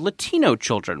aimed at Latino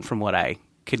children, from what I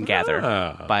can gather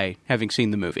by having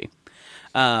seen the movie.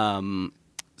 So I'm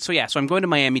going to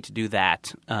Miami to do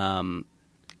that.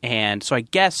 And so I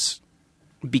guess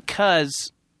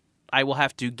because I will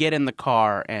have to get in the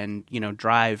car and,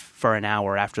 drive for an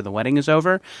hour after the wedding is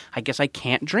over, I guess I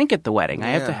can't drink at the wedding. I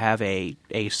have to have a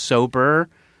sober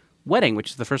wedding, which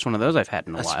is the first one of those I've had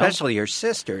in a while. Especially your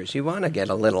sisters. You want to get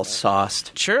a little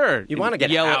sauced. Sure. You want to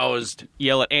get housed.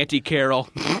 Yell at Auntie Carol.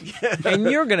 And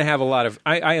you're going to have a lot of.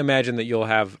 I imagine that you'll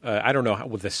have. I don't know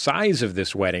with the size of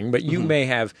this wedding, but you may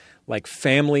have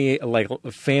family,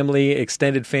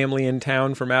 extended family in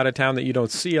town from out of town that you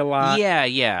don't see a lot.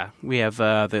 Yeah. We have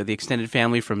the extended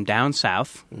family from down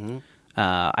south. Mm-hmm.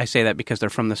 I say that because they're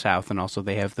from the south, and also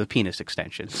they have the penis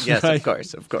extensions. Yes, of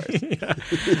course, of course.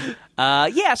 So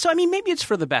I mean, maybe it's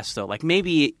for the best though. Like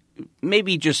maybe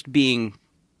just being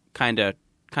kind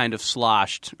of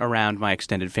sloshed around my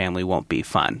extended family won't be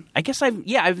fun. I guess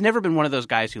I've never been one of those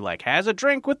guys who has a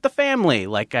drink with the family.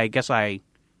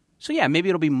 So maybe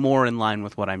it'll be more in line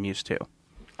with what I'm used to.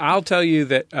 I'll tell you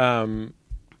that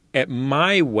at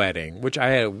my wedding, which I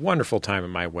had a wonderful time at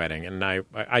my wedding, and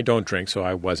I don't drink, so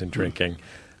I wasn't drinking.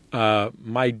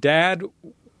 My dad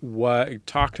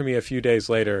talked to me a few days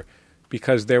later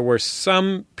because there were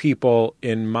some people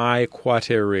in my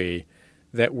coterie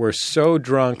that were so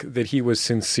drunk that he was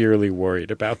sincerely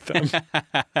worried about them.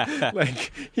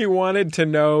 He wanted to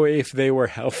know if they were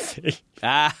healthy.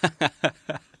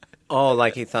 Oh,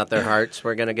 like he thought their hearts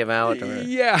were going to give out? Or...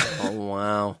 Yeah. Oh,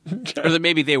 wow. Or that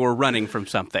maybe they were running from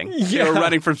something. They Yeah. were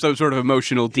running from some sort of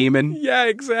emotional demon. Yeah,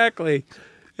 exactly.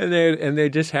 And they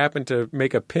just happened to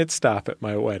make a pit stop at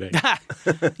my wedding.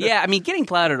 Yeah, I mean, getting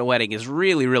plowed at a wedding is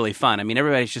really, really fun. I mean,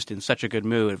 everybody's just in such a good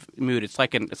mood. It's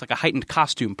like a heightened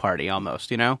costume party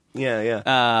almost, Yeah,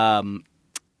 yeah.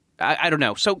 I don't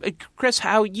know. So, Chris,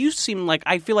 how you seem like,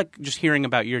 I feel like just hearing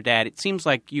about your dad, it seems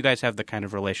like you guys have the kind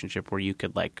of relationship where you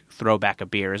could throw back a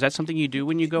beer. Is that something you do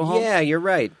when you go home? Yeah, you're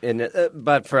right. And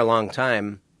but for a long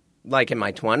time, in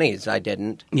my 20s, I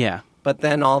didn't. Yeah. But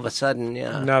then all of a sudden,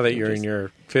 yeah. Now that you're in your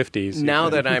 50s.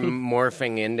 Now that I'm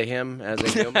morphing into him as a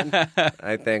human,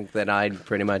 I think that I'd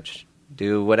pretty much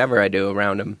do whatever I do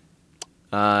around him.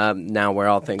 Now we're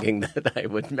all thinking that I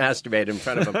would masturbate in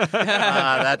front of him.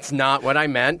 That's not what I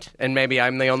meant, and maybe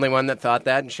I'm the only one that thought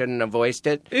that and shouldn't have voiced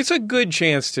it. It's a good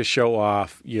chance to show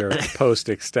off your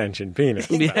post-extension penis.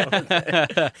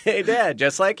 Hey, Dad,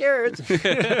 just like yours.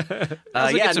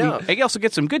 You also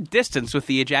get some good distance with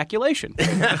the ejaculation.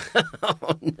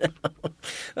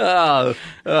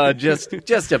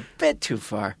 Just a bit too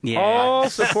far. Yeah. All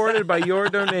supported by your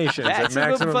donations at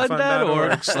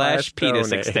MaximumFun.org/penis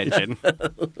donate. extension.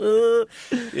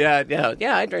 Yeah,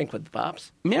 I drink with the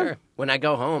pops. Yeah. Sure. When I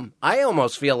go home, I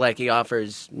almost feel like he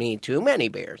offers me too many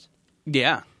beers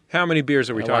Yeah. How many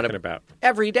beers are we I wanna- talking about?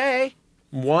 every day.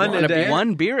 One a wanna be day?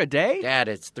 One beer a day? Dad,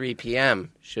 it's 3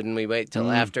 p.m. Shouldn't we wait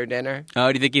till after dinner?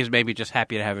 Oh, do you think he's maybe just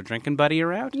happy to have a drinking buddy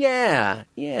around? Yeah.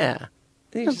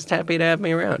 He's just happy to have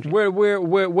me around.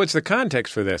 What's the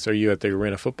context for this? Are you at the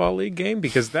Arena Football League game?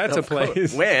 Because that's a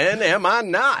place. When am I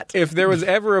not? If there was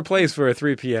ever a place for a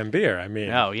 3 p.m. beer, I mean.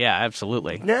 Oh, yeah,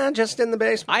 absolutely. Nah, just in the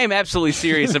basement. I am absolutely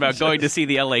serious about going to see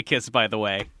the LA Kiss, by the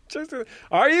way.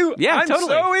 Are you? Yeah, I'm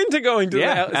totally. so into going to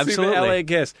see the LA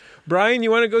Kiss. Brian,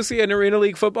 you want to go see an Arena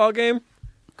League football game?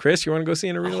 Chris, you want to go see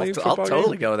an Arena League football game? I'll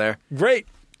totally go there. Great.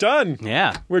 Done.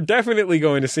 Yeah. We're definitely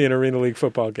going to see an Arena League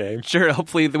football game. Sure,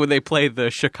 hopefully when they play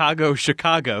the Chicago's, we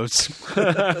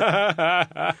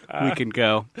can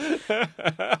go.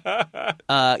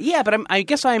 Yeah, but I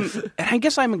guess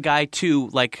I'm a guy too.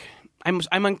 Like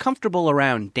I'm uncomfortable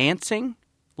around dancing.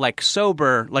 Like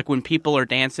sober, like when people are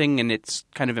dancing and it's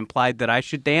kind of implied that I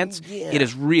should dance. Yeah. It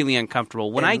is really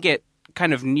uncomfortable. When I get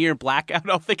kind of near blackout, I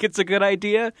don't think it's a good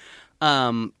idea.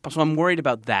 So I'm worried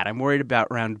about that. I'm worried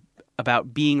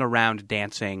about being around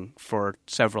dancing for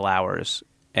several hours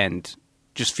and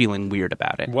just feeling weird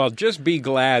about it. Well, just be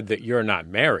glad that you're not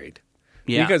married.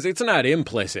 Yeah. Because it's not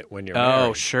implicit when you're married.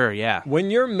 Oh, sure, yeah. When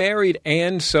you're married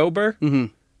and sober,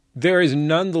 there is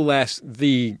nonetheless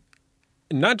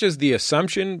not just the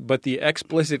assumption, but the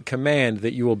explicit command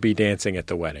that you will be dancing at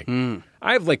the wedding.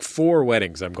 I have like 4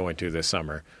 weddings I'm going to this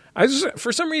summer.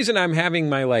 For some reason, I'm having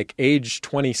my age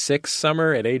 26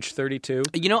 summer at age 32.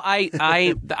 You know,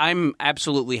 I'm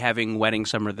absolutely having wedding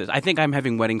summer. I think I'm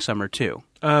having wedding summer too.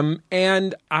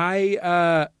 And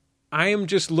I am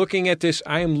just looking at this.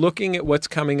 I am looking at what's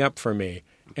coming up for me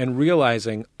and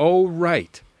realizing, oh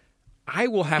right, I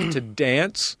will have to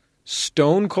dance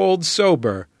stone cold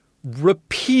sober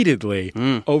repeatedly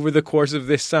over the course of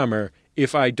this summer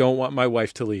if I don't want my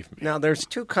wife to leave me. Now, there's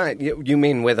two kinds. You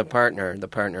mean with a partner, the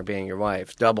partner being your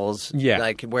wife. Doubles,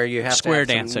 like where you have Square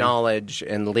to have dancing. some knowledge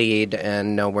and lead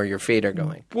and know where your feet are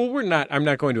going. Well, I'm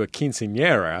not going to a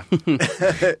quinceañera.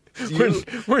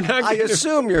 we're not. I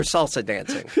assume you're salsa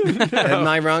dancing. Am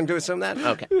I wrong to assume that?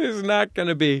 Okay. It's not going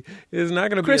to be.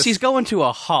 Chris, he's going to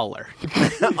a holler.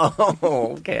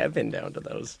 Oh, okay. I've been down to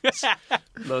those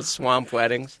swamp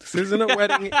weddings. This isn't a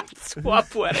wedding.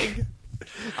 Swamp wedding.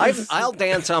 I'll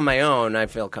dance on my own. I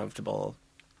feel comfortable.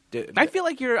 I feel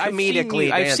like you're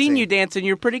comedically I've seen you dancing. dance and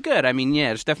you're pretty good. I mean, yeah,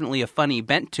 there's definitely a funny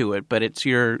bent to it, but it's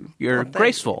you're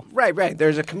graceful. Right.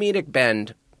 There's a comedic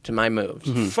bend to my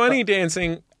moves. Funny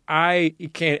dancing.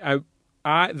 The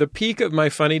peak of my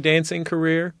funny dancing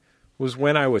career was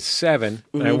when I was 7.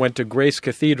 And I went to Grace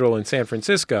Cathedral in San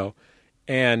Francisco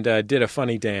and did a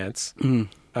funny dance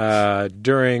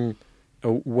during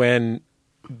when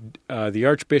the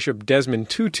Archbishop Desmond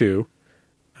Tutu,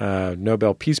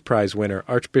 Nobel Peace Prize winner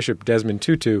Archbishop Desmond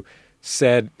Tutu,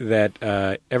 said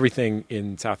that everything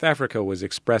in South Africa was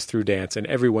expressed through dance and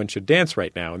everyone should dance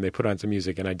right now. And they put on some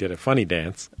music and I did a funny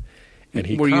dance. And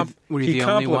he Were you the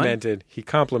only one? He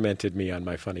complimented me on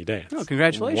my funny dance. Oh,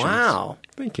 congratulations! Wow.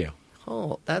 Thank you.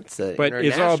 Oh, that's a But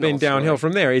it's all been international downhill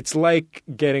story. from there. It's like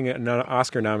getting an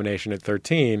Oscar nomination at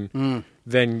 13.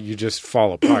 Then you just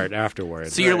fall apart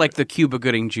afterwards. So you're like the Cuba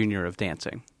Gooding Jr. of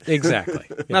dancing. Exactly.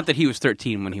 Yeah. Not that he was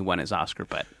 13 when he won his Oscar,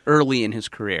 but early in his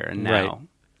career, and now. Right.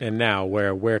 And now,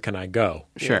 where can I go?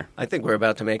 Sure. I think we're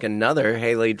about to make another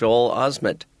Haley Joel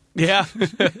Osment Yeah.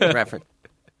 reference.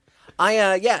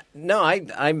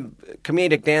 I'm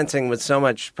comedic dancing was so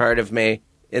much part of me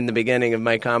in the beginning of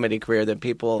my comedy career that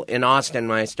people in Austin,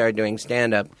 when I started doing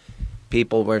stand-up,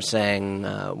 people were saying,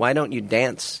 why don't you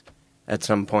dance at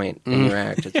some point in your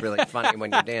act? It's really funny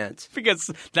when you dance. Because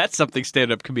that's something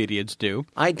stand-up comedians do.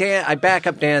 I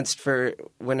backup danced for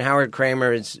when Howard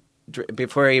Kramer's,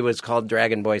 before he was called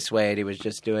Dragon Boy Suede, he was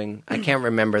just doing, I can't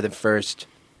remember the first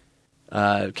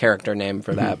character name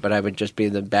for that, but I would just be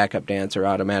the backup dancer,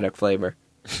 Automatic Flavor.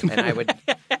 And I would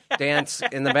dance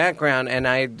in the background, and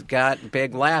I got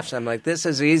big laughs. I'm like, this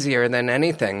is easier than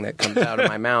anything that comes out of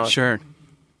my mouth. Sure.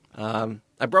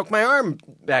 I broke my arm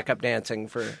backup dancing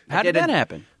for. How did that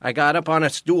happen? I got up on a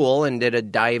stool and did a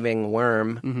diving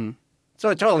worm. So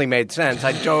it totally made sense.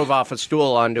 I dove off a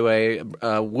stool onto a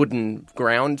wooden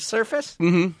ground surface.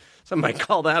 Some might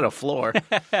call that a floor.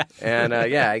 And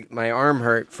my arm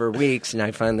hurt for weeks, and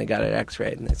I finally got it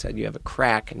x-rayed, and they said, you have a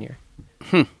crack in your...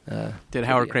 Did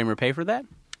Howard Kramer pay for that?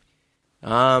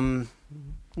 No.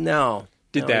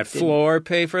 Did No, that it didn't. floor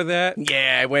pay for that?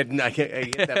 Yeah, I went and I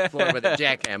hit that floor with a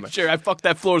jackhammer. Sure, I fucked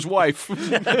that floor's wife.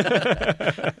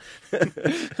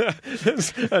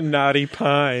 A naughty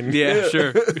pine. Yeah,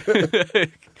 sure.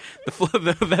 The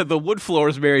wood floor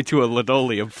is married to a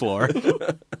linoleum floor. You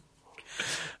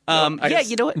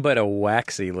know what? But a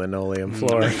waxy linoleum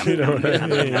floor. You know what I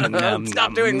mean?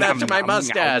 Stop doing that to my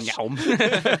mustache.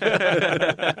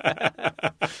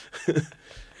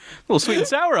 little sweet and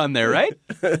sour on there, right?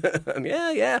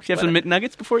 Yeah. Did you have some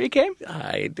McNuggets before you came?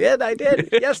 I did.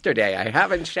 Yesterday. I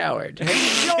haven't showered.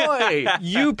 Enjoy!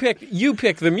 You pick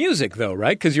the music, though,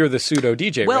 right? Because you're the pseudo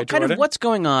DJ, Well, right, kind Jordan? of what's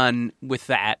going on with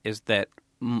that is that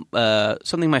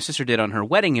something my sister did on her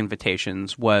wedding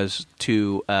invitations was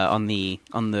to on the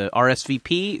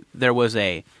RSVP there was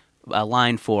a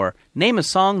line for name a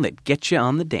song that gets you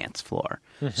on the dance floor.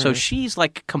 So she's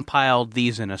like compiled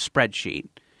these in a spreadsheet.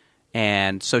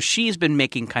 And so she's been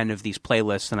making kind of these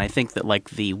playlists, and I think that like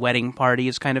the wedding party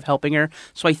is kind of helping her.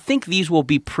 So I think these will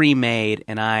be pre-made,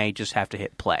 and I just have to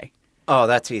hit play. Oh,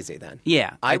 that's easy then.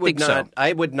 Yeah, I would think not. so.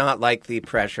 I would not like the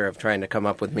pressure of trying to come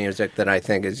up with music that I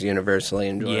think is universally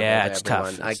enjoyable. Yeah, to it's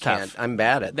everyone. tough. I It's can't. tough. I'm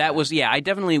bad at That was I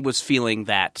definitely was feeling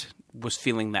that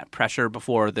pressure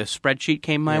before the spreadsheet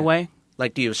came my way.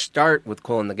 Like, do you start with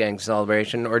Kool and the Gang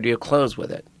Celebration, or do you close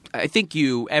with it? I think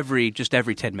every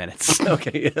 10 minutes.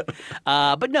 Okay.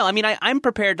 But no, I mean, I'm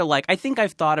prepared to I think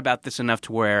I've thought about this enough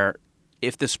to where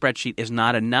if the spreadsheet is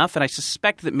not enough, and I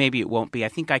suspect that maybe it won't be, I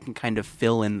think I can kind of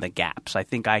fill in the gaps. I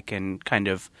think I can kind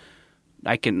of,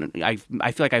 I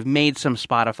feel like I've made some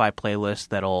Spotify playlists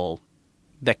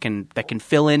that can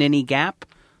fill in any gap.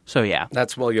 So yeah.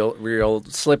 That's where you'll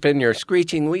slip in your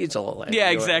screeching weasel. Yeah,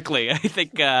 exactly. I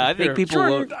think people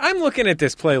Jordan, will. I'm looking at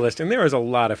this playlist, and there is a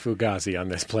lot of Fugazi on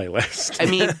this playlist. I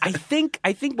mean, I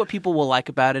think what people will like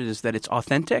about it is that it's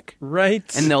authentic, right?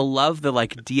 and they'll love the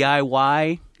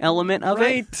DIY element of it.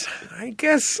 Right. I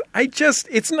guess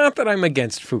it's not that I'm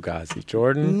against Fugazi,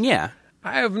 Jordan. Yeah.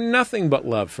 I have nothing but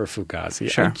love for Fugazi.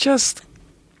 Sure.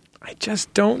 I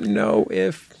just don't know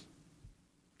if.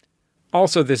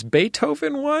 Also, this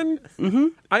Beethoven one,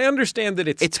 I understand that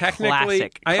it's technically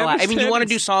classic. I mean, you want to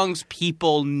do it's- songs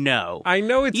people know. I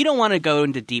know it's. You don't want to go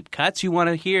into deep cuts. You want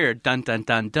to hear dun dun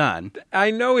dun dun.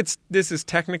 I know this is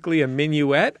technically a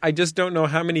minuet. I just don't know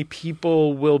how many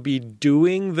people will be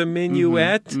doing the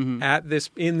minuet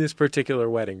in this particular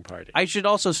wedding party. I should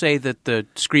also say that the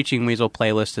Screeching Weasel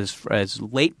playlist is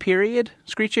late period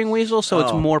Screeching Weasel, so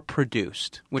it's more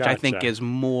produced, which I think Gotcha. is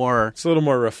more. It's a little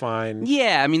more refined.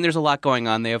 Yeah, I mean, there's a lot going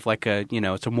on. They have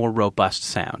it's a more robust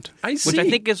sound, I which I see.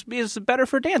 think is better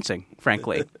for dancing.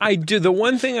 Frankly, I do. The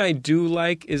one thing I do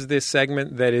like is this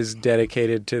segment that is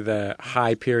dedicated to the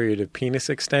high period of penis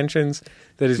extensions.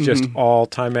 That is just all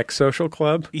Timex Social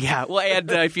Club. yeah. Well, and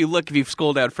if you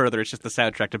scroll down further, it's just the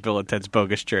soundtrack to Bill and Ted's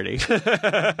Bogus Journey,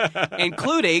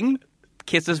 including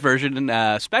Kiss's version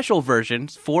and special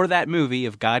versions for that movie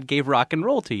of God Gave Rock and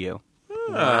Roll to You.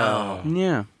 Oh,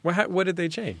 Yeah. what did they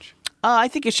change? I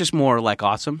think it's just more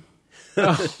awesome.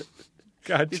 Gotcha.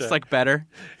 It's better.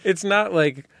 It's not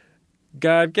like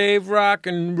God gave rock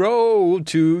and roll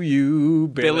to you,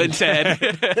 Bill and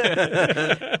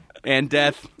Ted. And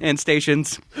Death and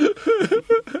Stations.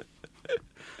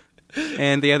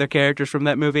 And the other characters from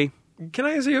that movie. Can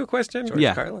I ask you a question?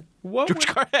 Yeah. Carlin. What George would,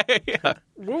 Carlin. Yeah.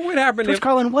 what would happen George if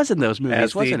Carlin was in those movies,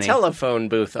 As the wasn't he? telephone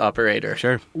booth operator.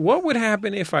 Sure. what would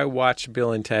happen if I watched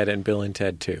Bill and Ted and Bill and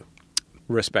Ted 2,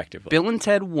 respectively? Bill and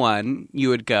Ted 1, you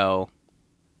would go,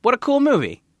 what a cool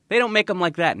movie. They don't make them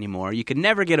like that anymore. You could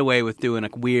never get away with doing a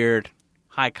weird,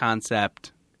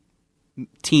 high-concept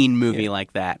teen movie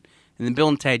like that. And then Bill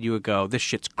and Ted, you would go, this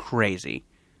shit's crazy.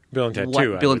 Bill and Ted What-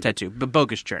 2. Bill and Ted 2, but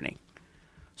Bogus Journey.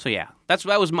 So yeah, that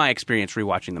was my experience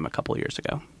rewatching them a couple years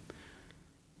ago.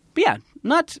 But yeah,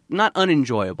 not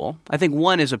unenjoyable. I think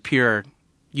 1 is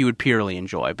you would purely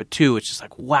enjoy, but 2, it's just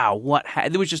wow,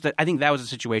 it was just I think that was a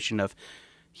situation of,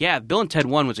 yeah, Bill and Ted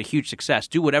 1 was a huge success.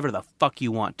 Do whatever the fuck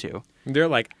you want to. They're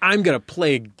like, I'm going to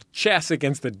play chess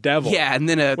against the devil. Yeah, and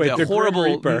then Wait, the the Grim horrible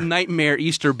Reaper. nightmare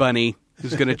Easter bunny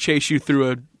is going to chase you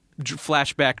through a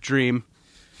flashback dream.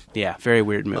 Yeah, very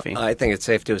weird movie. I think it's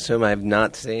safe to assume I have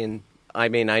not seen. I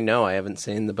mean, I know I haven't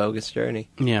seen The Bogus Journey.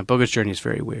 Yeah, Bogus Journey is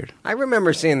very weird. I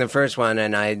remember seeing the first one,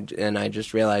 and I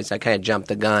just realized I kind of jumped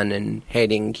the gun and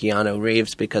hating Keanu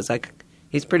Reeves because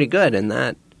he's pretty good in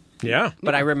that. Yeah.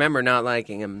 But I remember not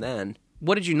liking him then.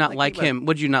 What did you not like him?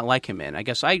 What did you not like him in? I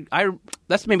guess I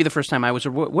that's maybe the first time I was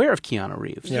aware of Keanu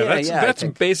Reeves. Yeah, Yeah, I that's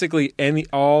think- basically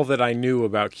all that I knew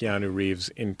about Keanu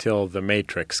Reeves until The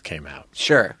Matrix came out.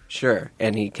 Sure.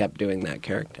 And he kept doing that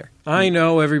character. I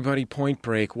know, everybody, Point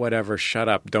Break, whatever, shut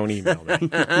up, don't email me.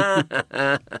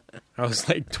 I was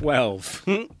like 12.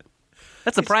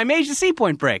 That's the prime age to see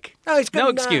Point Break. Oh, he's good. No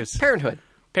in, excuse. Parenthood.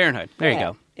 Parenthood. There you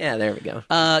go. Yeah, there we go.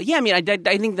 Yeah, I mean, I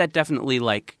think that definitely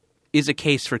is a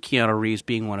case for Keanu Reeves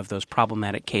being one of those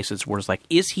problematic cases where it's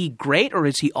is he great or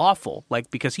is he awful?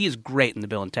 Because he is great in the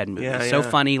Bill and Ted movie. Yeah, So yeah.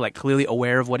 funny, clearly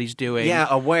aware of what he's doing. Yeah,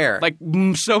 aware.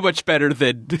 So much better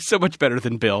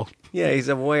than Bill. yeah, he's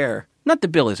aware. Not that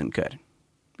Bill isn't good.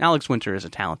 Alex Winter is a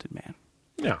talented man.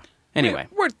 No. Anyway.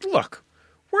 Look,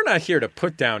 we're not here to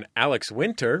put down Alex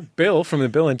Winter, Bill from the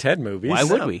Bill and Ted movies. Why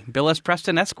would we? Bill S.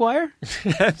 Preston Esquire?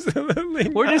 Absolutely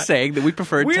We're not. just saying that we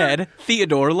prefer Ted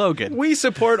Theodore Logan. We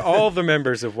support all the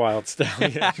members of Wild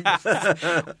Stallion.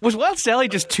 Was Wild Stallion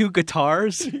just 2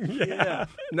 guitars? Yeah.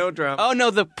 No drum. Oh,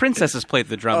 no, the princesses played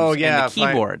the drums Oh, yeah. and the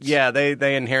keyboards. Yeah,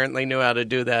 they inherently knew how to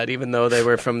do that, even though they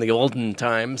were from the olden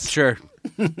times. Sure.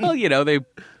 Well, they...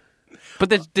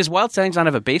 But does Wild Stallions not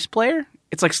have a bass player?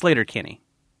 It's like Slater-Kinney.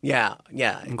 Yeah,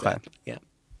 exactly. Okay. Yeah.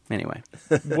 Anyway.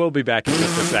 We'll be back in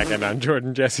just a second on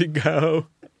Jordan Jesse Go.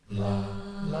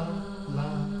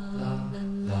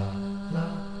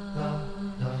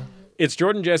 It's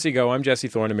Jordan Jesse Go. I'm Jesse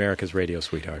Thorne, America's radio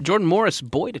sweetheart. Jordan Morris,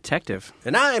 boy detective.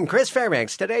 And I'm Chris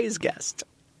Fairbanks, today's guest.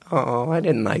 Oh, I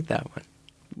didn't like that one.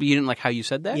 You didn't like how you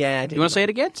said that? Yeah, I didn't You want to say it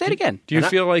again? Say it again. Do you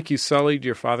feel like you sullied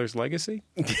your father's legacy?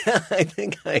 I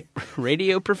think I...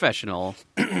 Radio professional.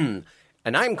 And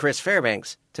I'm Chris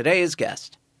Fairbanks, today's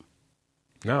guest.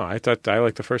 No, I thought I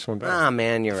liked the first one better. Ah,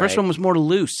 man, you're First right. one was more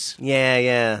loose.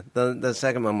 Yeah. The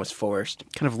second one was forced.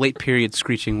 Kind of late period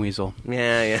Screeching Weasel.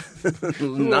 Yeah.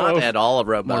 Not at all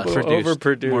robust.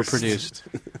 Overproduced. More produced.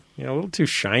 Yeah, a little too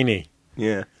shiny.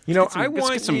 Yeah. You know, Let's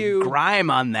get some grime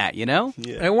on that,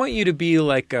 I want you to be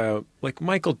like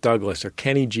Michael Douglas or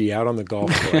Kenny G out on the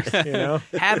golf course, you know?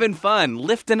 Having fun,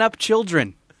 lifting up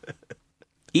children,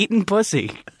 eating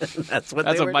pussy. That's what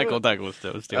Michael Douglas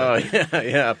was doing. Oh,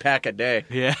 yeah, a pack a day.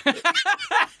 Yeah.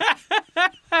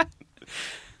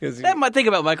 That might think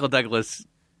about Michael Douglas,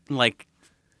 like,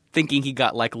 thinking he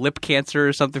got, like, lip cancer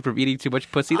or something from eating too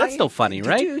much pussy. That's still funny,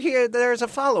 right? Did you hear there's a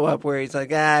follow-up where he's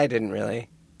like, I didn't really.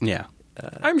 Yeah.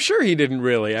 I'm sure he didn't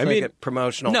really. I mean, a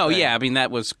promotional No, thing. yeah, I mean,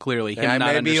 that was clearly him I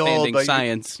not may be old, understanding but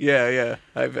science. Yeah.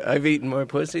 I've eaten more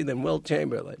pussy than Wilt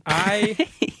Chamberlain.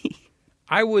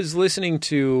 I was listening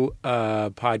to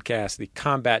a podcast, the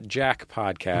Combat Jack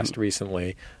podcast,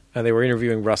 recently. They were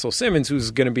interviewing Russell Simmons,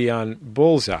 who's going to be on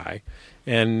Bullseye.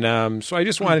 And so I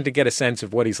just wanted to get a sense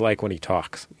of what he's like when he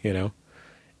talks, you know.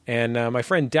 And my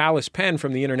friend Dallas Penn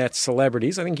from the Internet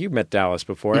Celebrities, I think you've met Dallas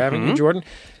before, haven't you, Jordan?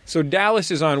 So Dallas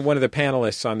is on one of the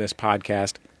panelists on this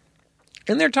podcast,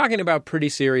 and they're talking about pretty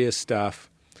serious stuff.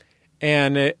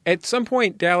 And at some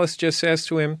point, Dallas just says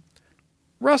to him,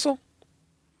 Russell,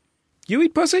 you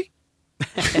eat pussy?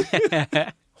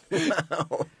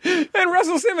 Wow. And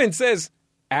Russell Simmons says,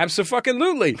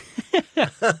 abso-fucking-lutely. And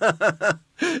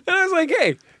I was like,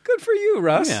 hey, good for you,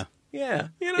 Russ. Yeah. Yeah.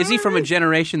 You know Is he what from I mean? a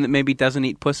generation that maybe doesn't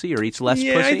eat pussy or eats less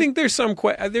Yeah, pussy? I think there's some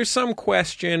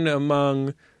question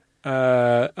among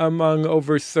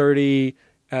over 30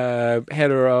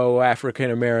 hetero African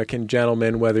American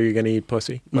gentlemen whether you're going to eat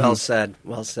pussy. Well said.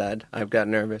 I've got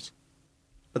nervous.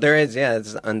 But there is,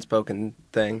 it's an unspoken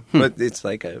thing. But it's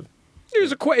like a...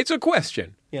 It's a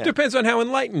question. Yeah. Depends on how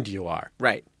enlightened you are.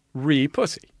 Right. Sure.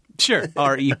 Pussy.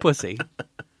 R.E. pussy.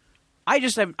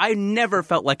 I never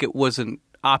felt like it was an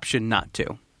option not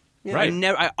to. Yeah. Right.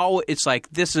 It's like,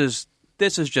 this is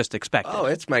just expected. Oh,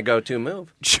 it's my go-to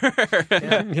move. Sure.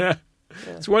 Yeah.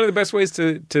 It's one of the best ways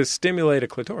to stimulate a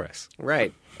clitoris.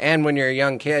 Right. And when you're a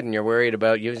young kid and you're worried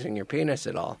about using your penis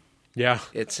at all, Yeah.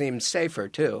 it seems safer,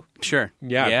 too. Sure.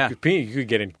 Yeah. You could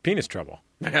get in penis trouble.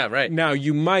 Yeah, right. Now,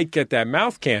 you might get that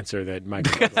mouth cancer that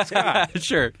Michael Douglas got.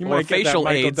 Sure. You or might get facial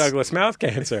that Michael AIDS. Douglas mouth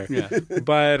cancer. Yeah.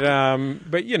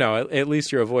 But you know, at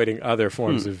least you're avoiding other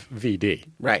forms of VD.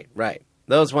 Right.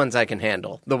 Those ones I can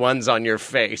handle. The ones on your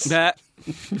face. That.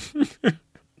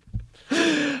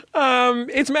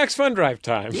 It's Max Fun Drive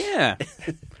time. Yeah.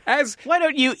 As Why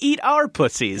don't you eat our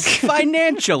pussies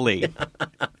financially?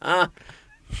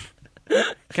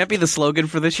 Can't be the slogan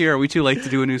for this year. Are we too late to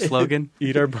do a new slogan?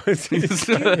 eat our pussies.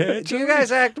 Do you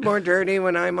guys act more dirty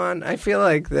when I'm on? I feel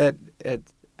like that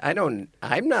I'm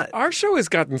not. Our show has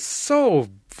gotten so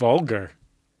vulgar.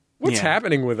 What's Yeah.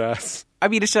 happening with us? I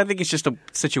mean, I think it's just a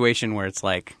situation where it's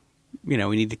like, we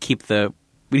need to keep the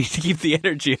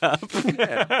energy up.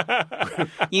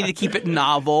 You need to keep it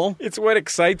novel. It's what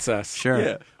excites us. Sure.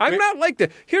 Yeah. I'm not like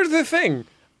that. Here's the thing.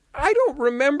 I don't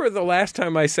remember the last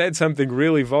time I said something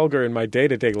really vulgar in my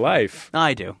day-to-day life.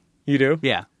 I do. You do?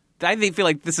 Yeah. I feel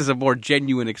like this is a more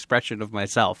genuine expression of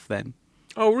myself than.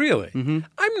 Oh, really? Mm-hmm.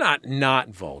 I'm not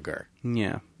vulgar.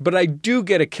 Yeah. But I do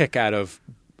get a kick out of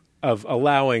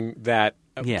allowing that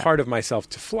part of myself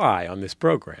to fly on this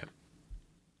program.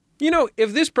 You know,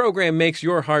 if this program makes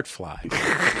your heart fly,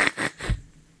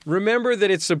 Remember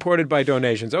that it's supported by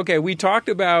donations. Okay, we talked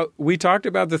about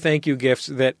the thank you gifts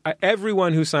that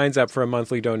everyone who signs up for a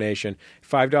monthly donation,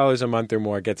 $5 a month or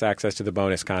more, gets access to the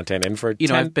bonus content. And for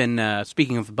I've been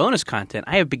speaking of the bonus content.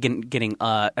 I have been getting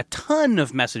a ton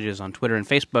of messages on Twitter and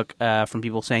Facebook from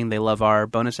people saying they love our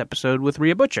bonus episode with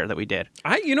Rhea Butcher that we did.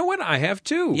 You know what? I have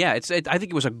too. Yeah, I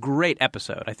think it was a great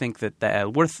episode. I think that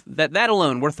that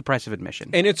alone worth the price of admission.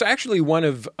 And it's actually one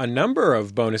of a number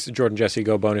of Jordan Jesse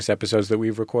Go bonus episodes that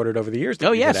we've recorded over the years.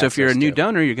 Oh, yeah. So if you're a new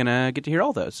donor, you're going to get to hear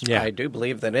all those. Yeah. I do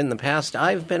believe that in the past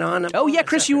I've been on. Oh, yeah,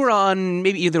 Chris, you were on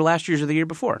maybe either last year's or the year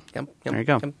before. Yep, there you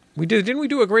go. Yep. Didn't we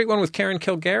do a great one with Karen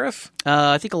Kilgariff?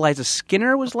 I think Eliza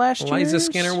Skinner was last year. Eliza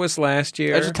Skinner was last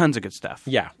year. There's tons of good stuff.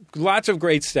 Yeah, lots of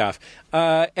great stuff.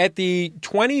 At the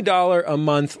 $20 a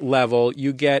month level,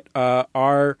 you get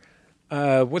our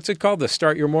what's it called? The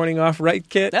Start Your Morning Off Right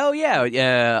kit. Oh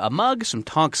yeah, a mug, some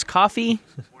Tonks coffee.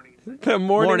 The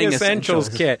Morning Essentials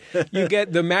kit. You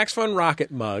get the Max Fun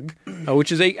Rocket mug,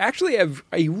 which is actually a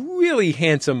really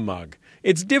handsome mug.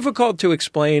 It's difficult to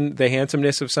explain the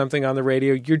handsomeness of something on the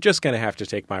radio. You're just going to have to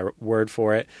take my word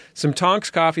for it. Some Tonks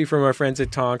coffee from our friends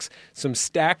at Tonks, some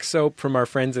Stack soap from our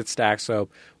friends at Stack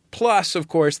Soap, plus, of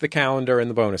course, the calendar and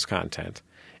the bonus content.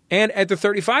 And at the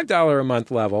 $35 a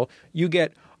month level, you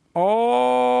get all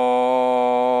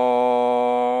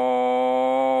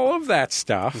of that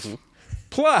stuff. Mm-hmm.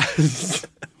 Plus,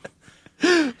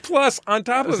 on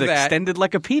top of that... extended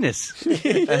like a penis. A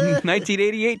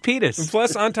 1988 penis.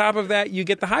 Plus, on top of that, you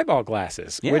get the highball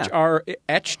glasses, which are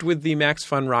etched with the Max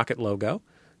Fun Rocket logo.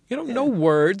 No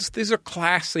words. These are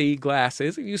classy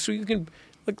glasses. So you can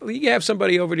have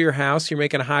somebody over to your house, you're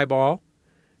making a highball,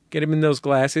 get them in those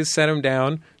glasses, set them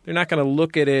down. They're not going to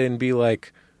look at it and be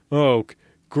like, oh,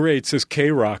 great, it says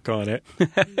K-Rock on it.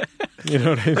 You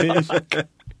know what I mean?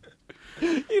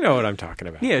 You know what I'm talking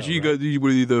about. Yeah, so you got were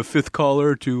you the fifth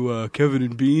caller to Kevin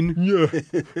and Bean? Yeah.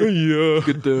 Yeah.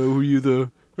 Were you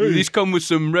the... Hey. These come with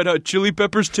some Red Hot Chili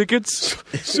Peppers tickets?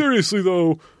 Seriously,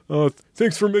 though,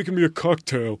 thanks for making me a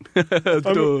cocktail.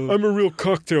 I'm a real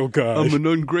cocktail guy. I'm an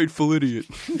ungrateful idiot.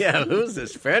 Yeah, who's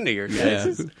this friend of yours?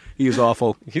 Yeah. He is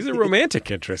awful. He's a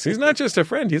romantic interest. He's not just a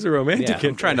friend. He's a romantic interest.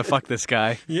 I'm trying to fuck this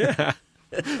guy. Yeah.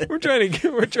 We're trying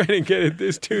to get at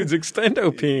this dude's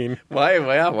extendopene.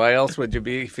 Why else would you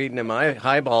be feeding him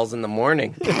highballs in the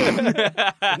morning? You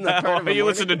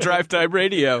listen to Drive Time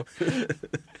Radio.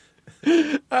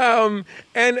 And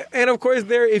of course,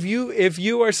 if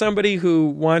you are somebody who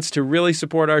wants to really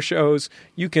support our shows,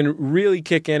 you can really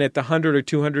kick in at the $100 or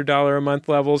 $200 a month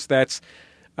levels. That's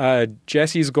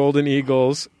Jesse's Golden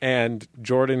Eagles and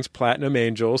Jordan's Platinum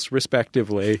Angels,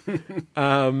 respectively.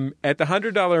 At the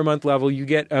 $100 a month level, you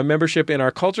get a membership in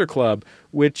our Culture Club,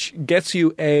 which gets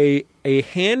you a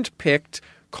hand-picked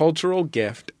cultural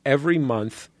gift every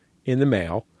month in the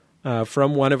mail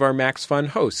from one of our Max Fun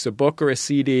hosts, a book or a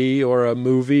CD or a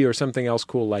movie or something else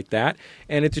cool like that.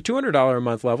 And at the $200 a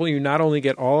month level, you not only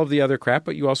get all of the other crap,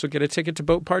 but you also get a ticket to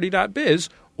BoatParty.biz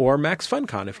or Max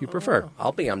FunCon if you prefer.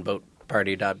 I'll be on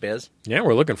BoatParty.biz. Yeah,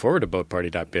 we're looking forward to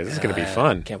BoatParty.biz. It's going to be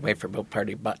fun. Can't wait for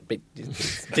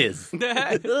BoatParty.biz.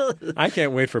 I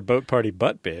can't wait for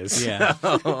BoatParty.biz. Yeah.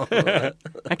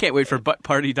 I can't wait for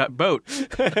ButtParty.boat.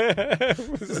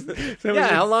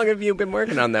 How long have you been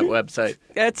working on that website?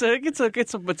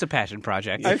 It's a passion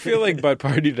project. I feel like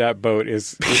ButtParty.boat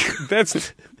is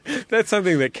that's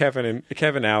something that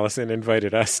Kevin Allison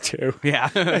invited us to. Yeah.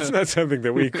 That's not something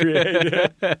that we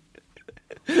created.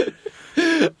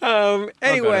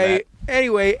 Anyway,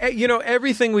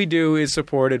 everything we do is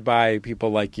supported by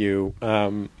people like you.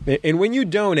 And when you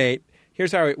donate,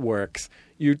 here's how it works.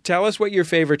 You tell us what your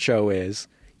favorite show is.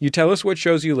 You tell us what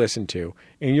shows you listen to.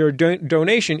 And your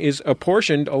donation is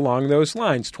apportioned along those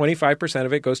lines. 25%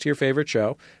 of it goes to your favorite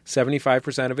show.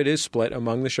 75% of it is split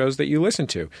among the shows that you listen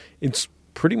to. It's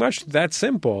pretty much that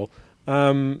simple.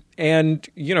 And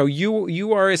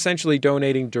you are essentially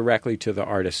donating directly to the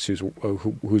artists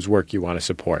whose work you want to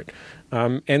support.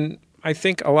 And I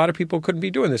think a lot of people couldn't be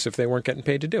doing this if they weren't getting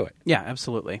paid to do it. Yeah,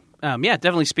 absolutely.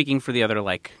 Definitely speaking for the other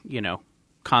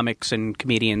comics and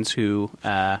comedians who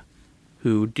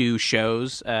do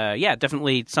shows.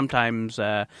 Definitely sometimes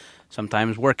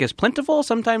work is plentiful,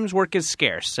 sometimes work is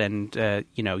scarce, and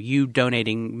you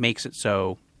donating makes it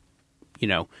so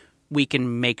we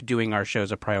can make doing our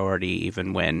shows a priority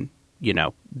even when,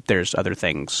 there's other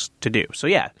things to do. So,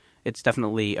 yeah, it's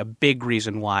definitely a big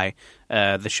reason why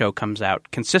the show comes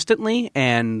out consistently,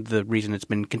 and the reason it's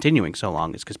been continuing so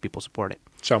long is because people support it.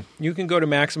 So you can go to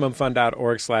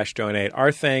MaximumFun.org/donate.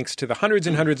 Our thanks to the hundreds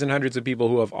and hundreds and hundreds of people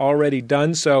who have already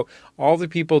done so. All the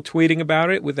people tweeting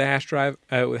about it with the hashtag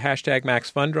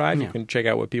MaxFunDrive. You can check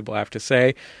out what people have to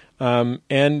say.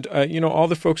 And all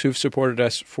the folks who've supported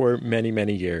us for many,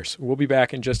 many years. We'll be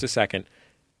back in just a second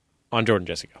on Jordan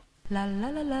Jesse Go. La la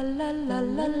la la la la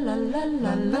la la la la.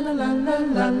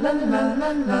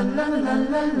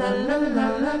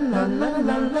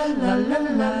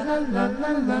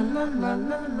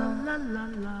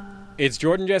 It's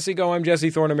Jordan Jesse Go. I'm Jesse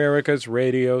Thorne, America's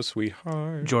radio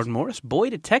sweetheart. Jordan Morris, boy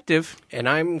detective. And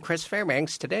I'm Chris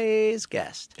Fairbanks, today's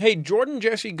guest. Hey, Jordan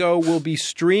Jesse Go will be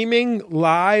streaming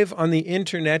live on the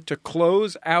internet to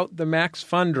close out the Max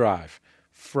Fun Drive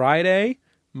Friday,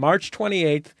 March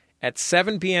 28th at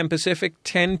 7 p.m. Pacific,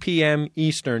 10 p.m.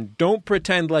 Eastern. Don't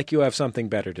pretend like you have something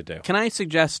better to do. Can I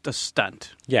suggest a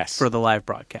stunt? Yes. For the live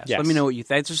broadcast. Yes. Let me know what you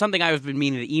think. It's something I've been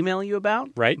meaning to email you about.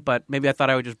 Right. But maybe I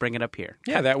thought I would just bring it up here.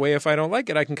 Yeah, that way if I don't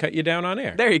like it, I can cut you down on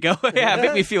air. There you go. Yeah,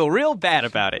 make me feel real bad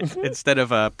about it instead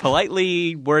of a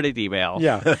politely worded email.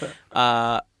 Yeah.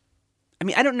 I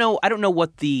don't know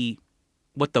what the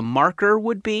marker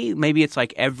would be. Maybe it's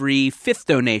like every 5th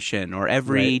donation or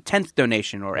every 10th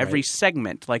donation or every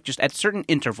segment, like just at certain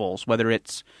intervals, whether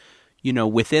it's,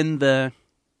 within the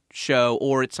show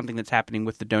or it's something that's happening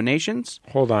with the donations.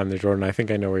 Hold on there, Jordan. I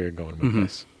think I know where you're going with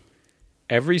this.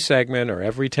 Every segment or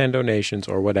every 10 donations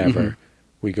or whatever,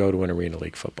 we go to an Arena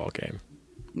League football game.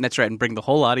 That's right, and bring the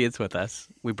whole audience with us.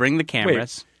 We bring the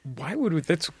cameras. Wait, why would we?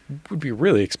 That would be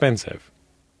really expensive.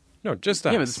 No, just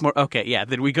us. Yeah, but it's more okay. Yeah,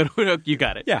 then we go to. You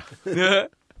got it. Yeah.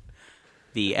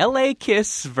 The LA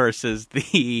Kiss versus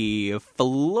the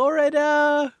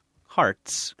Florida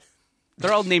Hearts.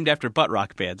 They're all named after butt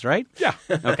rock bands, right? Yeah.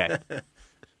 Okay.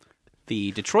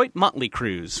 The Detroit Motley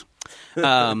Crues. Is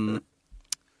Heart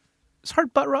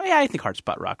butt rock? Yeah, I think Heart's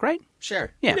butt rock, right?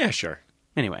 Sure. Yeah. Yeah, sure.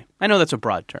 Anyway, I know that's a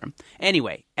broad term.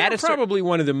 Anyway, probably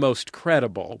one of the most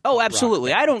credible. Oh,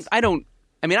 absolutely. rock bands. I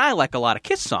like a lot of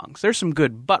Kiss songs. There's some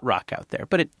good butt rock out there,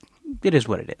 but it is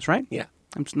what it is, right? Yeah.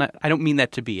 I don't mean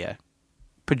that to be a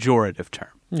pejorative term,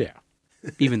 Yeah.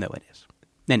 even though it is.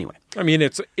 Anyway. I mean,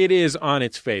 it is on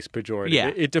its face pejorative.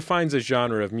 Yeah. It defines a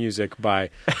genre of music by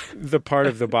the part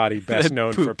of the body best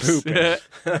known for pooping.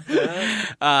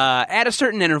 At a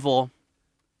certain interval,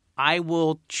 I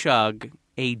will chug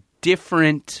a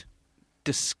different,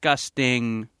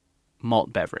 disgusting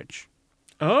malt beverage.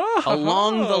 Oh.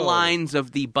 Along the lines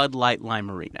of the Bud Light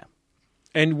Lime-A-Rita.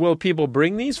 And will people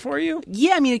bring these for you?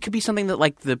 Yeah, I mean, it could be something that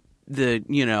like the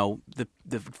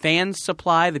fans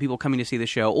supply, the people coming to see the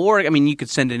show, or I mean, you could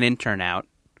send an intern out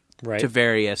to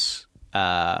various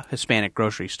Hispanic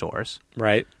grocery stores,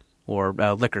 right, or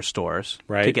liquor stores,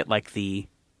 right, to get like the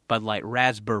Bud Light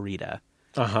Raspberry-Rita.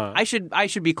 I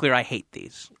should be clear. I hate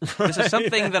these. This is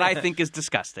something that I think is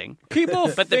disgusting.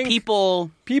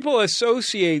 People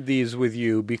associate these with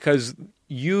you because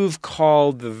you've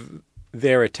called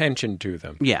their attention to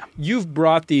them. Yeah, you've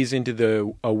brought these into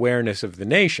the awareness of the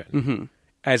nation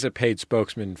as a paid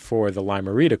spokesman for the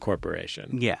Lime-A-Rita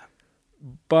Corporation. Yeah,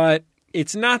 but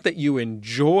it's not that you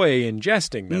enjoy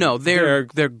ingesting them. No, they're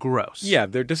gross. Yeah,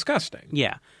 they're disgusting.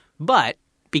 Yeah, but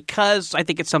because I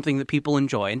think it's something that people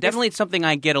enjoy, and definitely it's something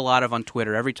I get a lot of on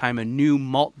Twitter every time a new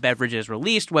malt beverage is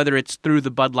released, whether it's through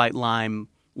the Bud Light Lime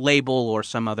label or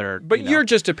some other. But you're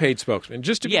just a paid spokesman.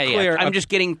 Just to be clear, I'm just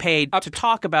getting paid to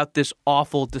talk about this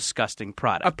awful, disgusting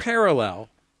product. A parallel,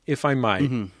 if I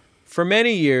might. For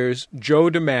many years, Joe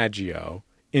DiMaggio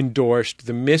endorsed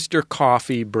the Mr.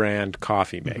 Coffee brand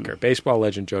coffee maker, baseball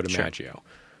legend Joe DiMaggio. Sure.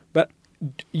 But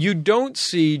you don't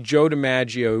see Joe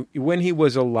DiMaggio, when he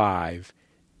was alive,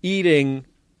 eating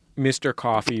Mr.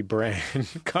 Coffee brand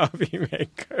coffee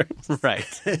makers.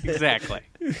 Right, exactly.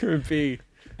 It would be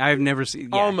I've never seen.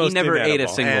 Yeah, almost he never inedible. ate a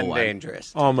single and one.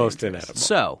 Dangerous. Almost inedible.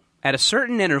 So, at a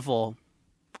certain interval,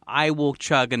 I will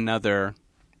chug another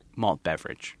malt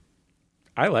beverage.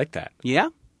 I like that. Yeah?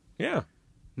 Yeah. And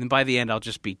then by the end, I'll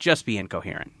just be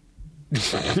incoherent.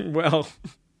 Well,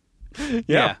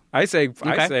 yeah. I say,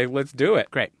 let's do it.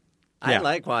 Great. I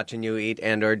like watching you eat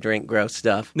and or drink gross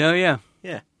stuff. No, yeah.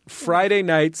 Yeah. Friday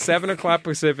night, 7 o'clock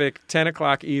Pacific, 10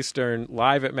 o'clock Eastern,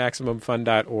 live at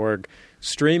MaximumFun.org,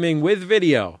 streaming with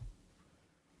video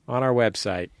on our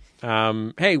website.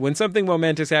 Hey, when something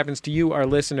momentous happens to you, our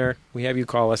listener, we have you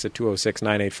call us at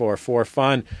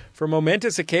 206-984-4FUN. For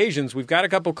momentous occasions, we've got a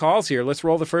couple calls here. Let's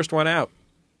roll the first one out.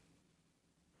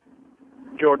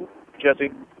 Jordan, Jesse,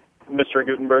 Mr.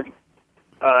 Gutenberg.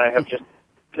 I have just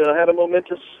had a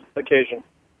momentous occasion.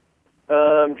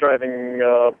 I'm driving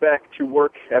back to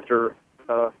work after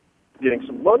getting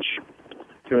some lunch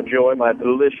to enjoy my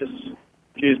delicious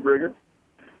cheeseburger.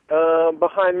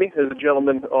 Behind me is a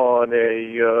gentleman on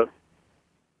a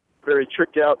very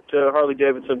tricked-out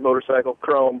Harley-Davidson motorcycle,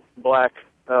 chrome, black,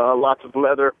 lots of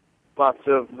leather, lots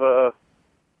of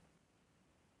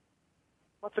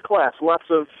class, lots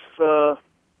of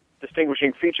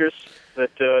distinguishing features that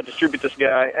distribute this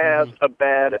guy as a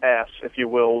badass, if you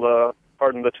will,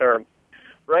 pardon the term.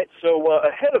 Right, so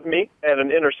ahead of me at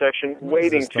an intersection,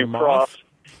 waiting to cross,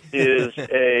 is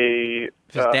a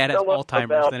If his dad has fella Alzheimer's,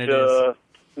 about then it is.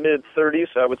 mid-30s,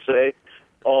 I would say,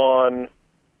 on,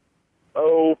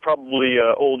 probably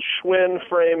old Schwinn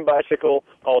frame bicycle,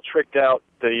 all tricked out,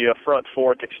 the front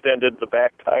fork extended, the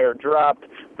back tire dropped,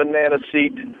 banana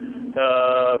seat,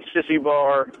 sissy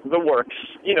bar, the works.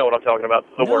 You know what I'm talking about,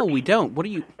 the No, works. we don't. What are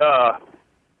you...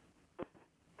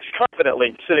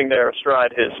 Confidently sitting there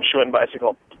astride his Schwinn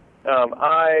bicycle.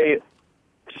 I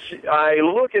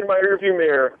look in my rearview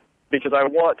mirror because I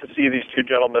want to see these two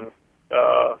gentlemen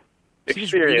Is he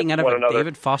just experience reading out of one a another.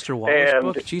 David Foster Wallace And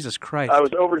book? Jesus Christ. I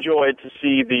was overjoyed to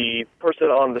see the person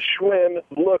on the Schwinn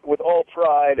look with all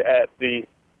pride at the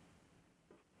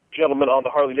gentleman on the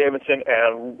Harley Davidson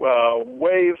and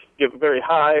wave, give a very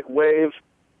high wave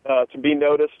to be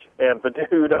noticed, and the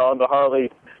dude on the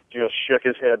Harley just shook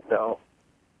his head no.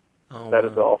 That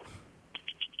is all.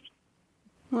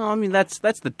 Well, I mean, that's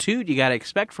the toot you got to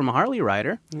expect from a Harley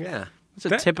rider. Yeah. It's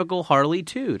a typical Harley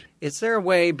toot. Is there a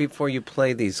way before you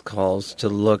play these calls to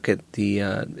look at the?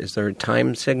 Is there a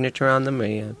time signature on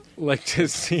them? Like to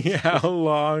see how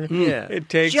long it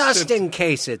takes. Just in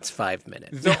case it's 5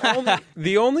 minutes.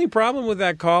 The only problem with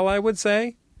that call, I would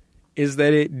say, is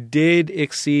that it did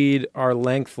exceed our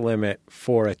length limit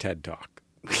for a TED Talk.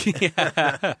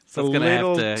 Yeah. So a it's gonna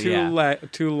little have to,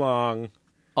 too long.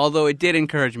 Although it did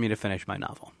encourage me to finish my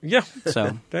novel. Yeah,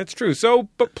 So that's true. So,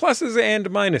 but pluses and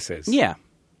minuses. yeah.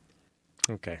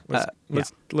 Okay,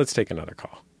 let's take another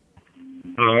call.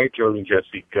 Hi, Jordan,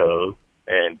 Jesse, Go,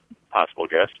 and possible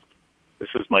guest. This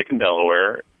is Mike in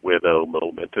Delaware with a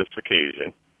momentous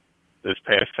occasion. This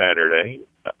past Saturday,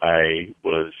 I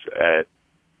was at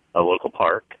a local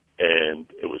park, and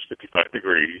it was 55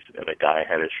 degrees, and a guy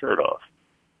had his shirt off,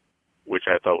 which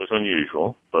I thought was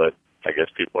unusual, but I guess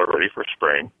people are ready for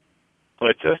spring.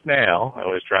 But just now, I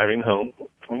was driving home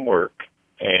from work,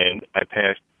 and I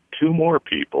passed two more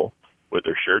people with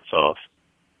their shirts off,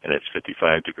 and it's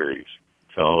 55 degrees.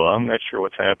 So I'm not sure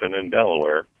what's happened in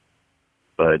Delaware,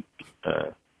 but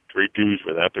three dudes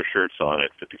without their shirts on at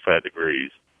 55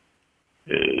 degrees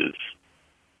is,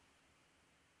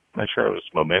 I'm not sure it was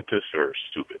momentous or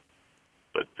stupid,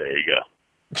 but there you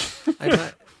go.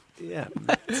 Yeah.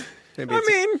 I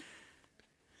mean,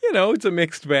 you know, it's a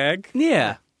mixed bag.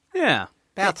 Yeah. Yeah.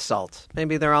 Bath salts.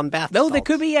 Maybe they're on bath No, salts. they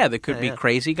could be, They could be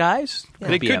crazy guys.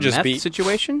 They be could a just meth be-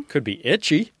 situation. Could be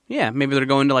itchy. Yeah, maybe they're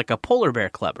going to like a polar bear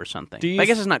club or something. Do you I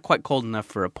guess it's not quite cold enough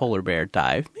for a polar bear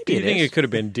dive. Maybe Do you think is. it could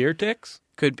have been deer ticks?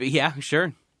 Could be, yeah,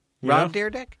 sure. Rob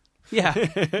Deerdick? Yeah,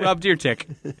 Rob Deertick.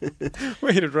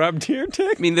 Wait, a Rob Deer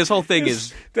tick? I mean, this whole thing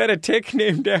Is that a tick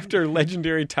named after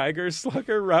legendary tiger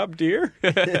slugger Rob Deer?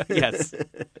 yes.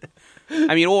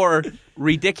 I mean, or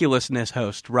ridiculousness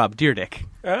host Rob Deerdick.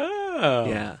 Oh.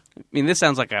 Yeah. I mean, this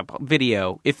sounds like a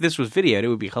video. If this was videoed, it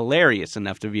would be hilarious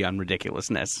enough to be on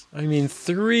ridiculousness. I mean,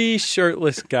 three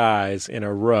shirtless guys in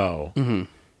a row. Mm-hmm.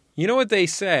 You know what they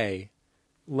say?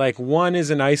 Like, one is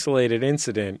an isolated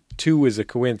incident, two is a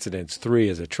coincidence, three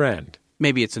is a trend.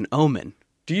 Maybe it's an omen.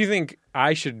 Do you think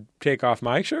I should take off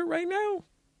my shirt right now?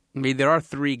 I mean, there are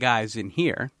three guys in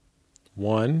here.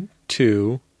 1,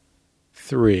 2,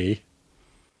 3.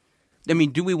 I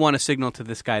mean, do we want to signal to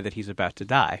this guy that he's about to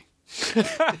die?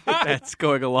 That's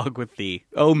going along with the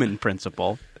omen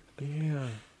principle. Yeah.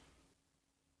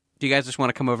 Do you guys just want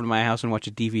to come over to my house and watch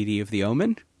a DVD of The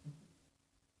Omen?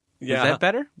 Yeah. Is that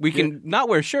better? We can not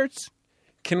wear shirts.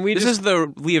 Can we This just is the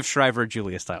Liev Schreiber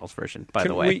Julia Stiles version, by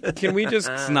the way. Can we just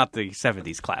It's not the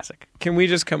 70s classic. can we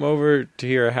just come over to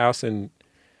your house and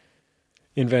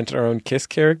invent our own Kiss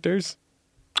characters?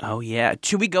 Oh, yeah.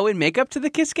 Should we go in makeup to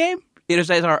the Kiss game? It is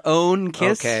our own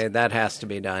Kiss? Okay, that has to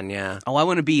be done, yeah. Oh, I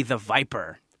want to be the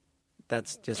Viper.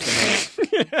 That's just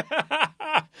Yeah,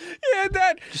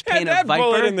 that Just had paint a that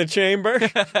bullet viper? in the chamber.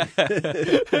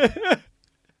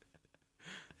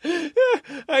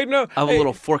 I know. Of a Hey,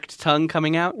 little forked tongue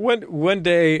coming out. One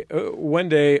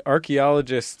day,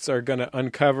 archaeologists are going to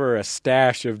uncover a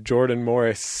stash of Jordan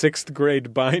Morris 6th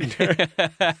grade binder,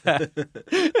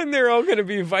 and they're all going to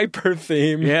be Viper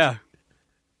themed. Yeah.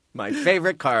 my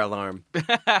favorite car alarm.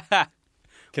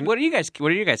 What are you guys?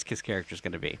 What are your guys' Kiss characters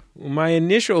going to be? My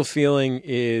initial feeling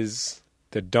is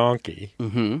the donkey.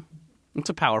 Mm-hmm. It's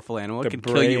a powerful animal. It The can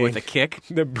kill you with a braying- kick.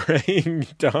 The braying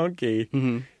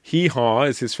donkey. Hee-haw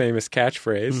is his famous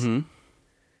catchphrase.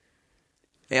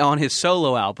 On his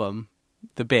solo album,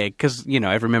 The Big, because,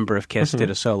 every member of Kiss did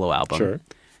a solo album. Sure.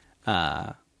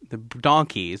 The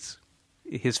Donkeys,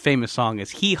 his famous song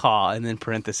is Hee Haw, and then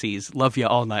parentheses, Love Ya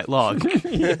All Night Long.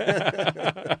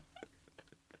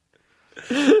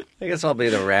 I guess I'll be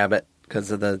the rabbit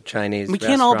because of the Chinese. We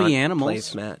can't all be restaurant animals.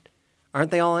 Placemat.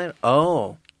 Aren't they all?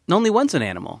 Oh, Only one's an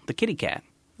animal, the kitty cat.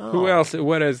 Who else?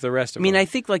 What is the rest of I mean, them? I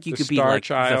think like you The could be Star like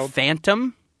Child. the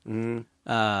Phantom,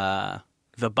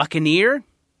 the Buccaneer,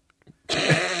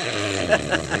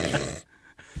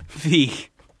 the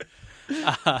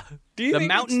Do you think it's-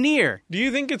 Mountaineer. Do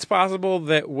you think it's possible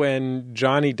that when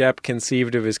Johnny Depp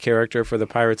conceived of his character for the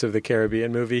Pirates of the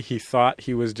Caribbean movie, he thought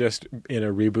he was just in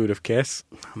a reboot of Kiss?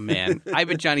 Oh, man, I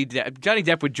bet Johnny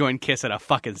Depp would join Kiss in a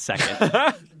fucking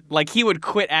second. Like, he would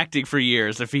quit acting for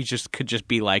years if he could just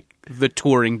be like the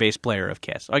touring bass player of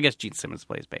Kiss. I guess Gene Simmons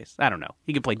plays bass. I don't know.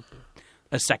 He could play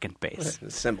a second bass.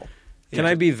 the symbol. Can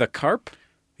I be the carp?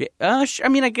 Yeah, I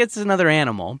mean, I guess it's another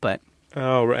animal, but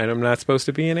Oh, and I'm not supposed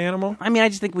to be an animal? I mean, I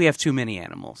just think we have too many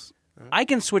animals. I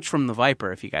can switch from the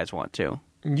Viper if you guys want to.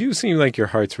 You seem like your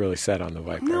heart's really set on the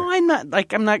Viper. No, I'm not.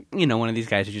 Like, I'm not. One of these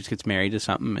guys who just gets married to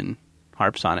something and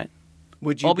harps on it.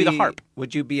 Would you I'll be the harp.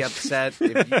 Would you be upset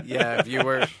if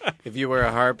you were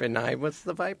a harp and I was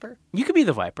the Viper? You could be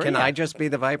the Viper. Can yeah. I just be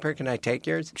the Viper? Can I take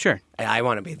yours? Sure. I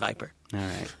want to be the Viper. All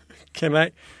right.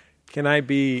 Can I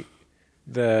be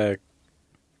the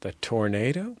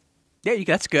tornado? Yeah,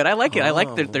 that's good. I like it. I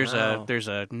like that. wow. There's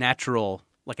a natural,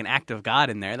 like an act of God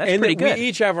in there. That's And pretty that good. we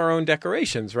each have our own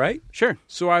decorations, right? Sure.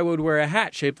 So I would wear a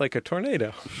hat shaped like a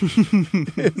tornado.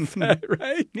 Is that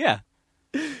right? Yeah.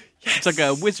 It's like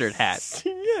a wizard hat.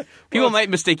 Yeah. People might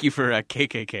mistake you for a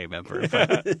KKK member.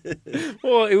 But...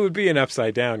 Well, it would be an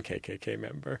upside down KKK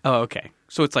member. Oh, okay.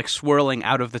 So it's like swirling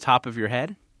out of the top of your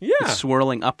head? Yeah. It's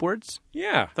swirling upwards?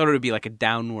 Yeah. I thought it would be like a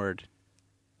downward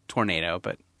tornado,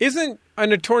 but Doesn't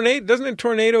a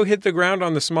tornado hit the ground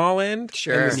on the small end?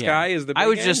 Sure. And the sky is the big I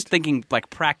was end? just thinking like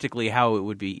practically how it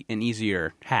would be an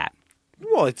easier hat.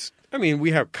 Well,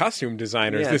 we have costume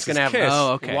designers. Yeah, this it's is gonna have Kiss.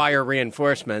 Oh, okay. wire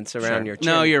reinforcements around your chin.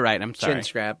 No, you're right. I'm sorry. Chin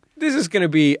strap. This is going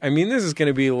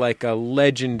to be like a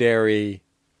legendary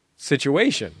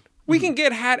situation. We can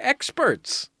get hat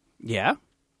experts. Yeah?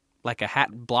 Like a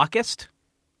hat blockist?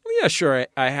 Yeah, sure.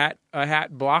 A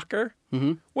hat blocker.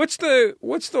 Mm-hmm. What's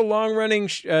the long running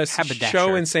Haberdasher.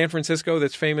 show in San Francisco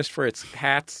that's famous for its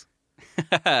hats?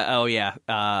 Oh, yeah.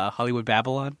 Hollywood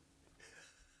Babylon?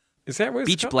 Is that what it's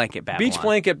Beach called? Blanket Babylon. Beach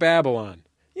Blanket Babylon.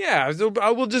 Yeah, so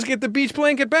I will just get the Beach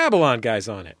Blanket Babylon guys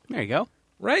on it. There you go.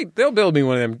 Right? They'll build me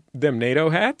one of them NATO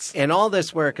hats. And all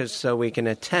this work is so we can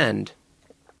attend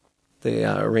the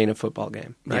arena football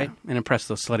game, right? Yeah. And impress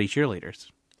those slutty cheerleaders.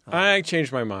 I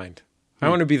changed my mind. I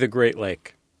want to be the Great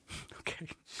Lake. Okay.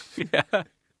 Yeah.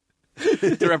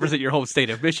 To represent your home state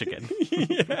of Michigan.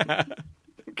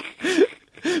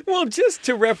 Well, just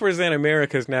to represent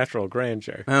America's natural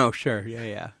grandeur. Oh, sure. Yeah,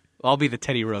 yeah. I'll be the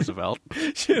Teddy Roosevelt.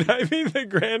 Should I be the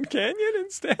Grand Canyon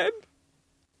instead?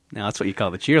 Now that's what you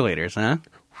call the cheerleaders, huh?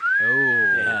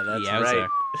 Oh, Yeah, that's yowza.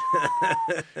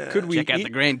 right. Could we Check out the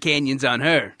Grand Canyons on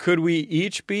her. Could we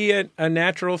each be a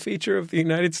natural feature of the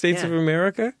United States Yeah. of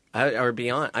America? Or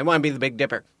beyond. I want to be the Big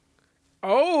Dipper.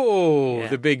 Oh, Yeah.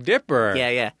 the Big Dipper.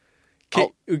 Yeah.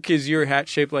 Because your hat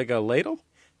shaped like a ladle?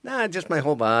 Nah, just my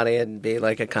whole body. It'd be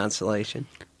like a constellation.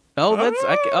 Oh, that's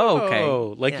okay.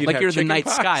 Oh, like Yeah. you'd Like have you're the chicken night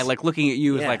pox. sky. Like looking at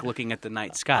you is Yeah. like looking at the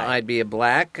night sky. I'd be a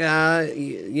black,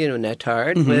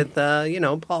 netard with,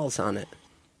 balls on it.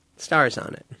 Stars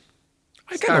on it.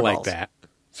 I kind Star of like balls. that.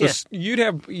 So Yeah.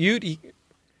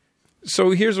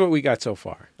 So here's what we got so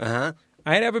far. Uh-huh.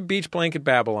 I'd have a Beach Blanket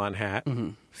Babylon hat.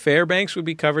 Fairbanks would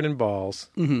be covered in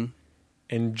balls. And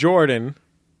Jordan,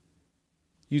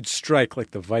 you'd strike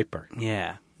like the Viper.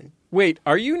 yeah. Wait,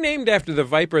 are you named after the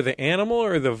Viper, the animal,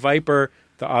 or the Viper,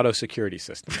 the auto security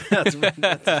system?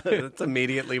 That's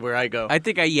immediately where I go. I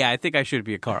think I should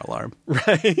be a car alarm.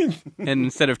 Right? And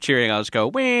instead of cheering, I'll just go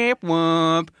whap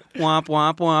whomp womp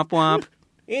womp womp womp.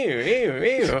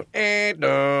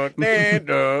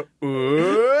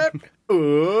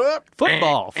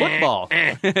 Football.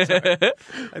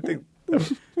 I think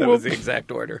that was the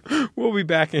exact order. We'll be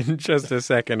back in just a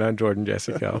second on Jordan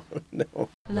Jessica. No.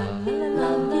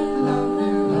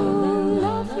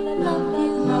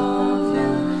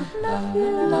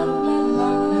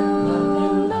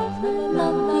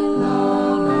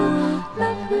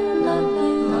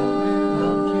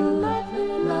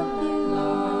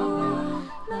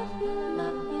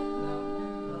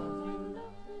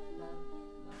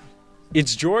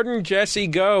 It's Jordan Jesse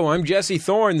Go. I'm Jesse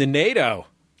Thorne, the NATO.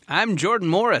 I'm Jordan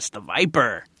Morris, the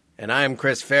Viper. And I'm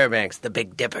Chris Fairbanks, the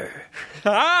Big Dipper.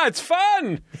 Ah, it's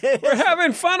fun. We're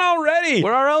having fun already.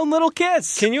 We're our own little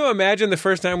Kiss. Can you imagine the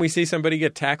first time we see somebody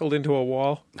get tackled into a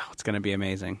wall? Oh, it's going to be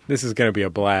amazing. This is going to be a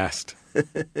blast.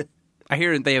 I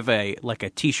hear they have a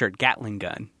T-shirt Gatling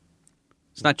gun.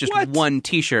 It's not just What? one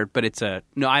T-shirt, but it's a...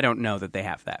 No, I don't know that they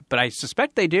have that. But I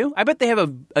suspect they do. I bet they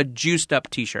have a juiced-up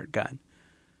T-shirt gun.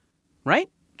 Right?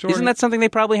 Jordan, Isn't that something they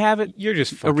probably have at You're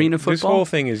just fucking, arena football? This whole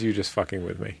thing is you just fucking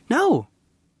with me. No.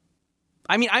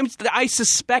 I mean, I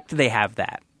suspect they have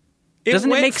that. It Doesn't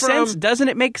it went make sense? from- Doesn't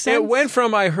it make sense? It went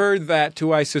from I heard that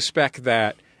to I suspect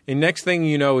that. And next thing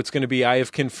you know, it's going to be I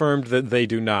have confirmed that they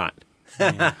do not.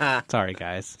 Sorry,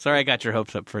 guys. Sorry I got your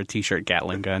hopes up for a T-shirt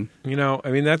Gatling gun. You know, I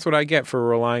mean, that's what I get for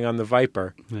relying on the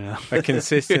Viper. Yeah. A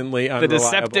consistently The unreliable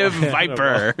deceptive animal.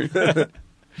 Viper.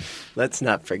 Let's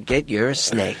not forget you're a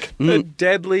snake. The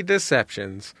deadly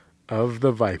deceptions of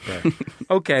the Viper.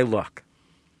 Okay, look.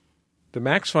 The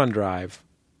Max Fun Drive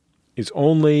is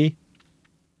only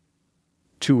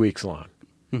 2 weeks long.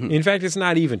 In fact, it's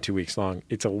not even 2 weeks long.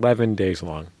 It's 11 days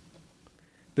long.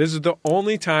 This is the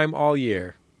only time all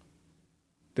year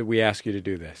that we ask you to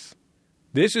do this.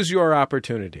 This is your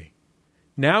opportunity.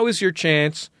 Now is your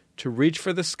chance to reach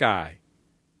for the sky,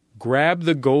 grab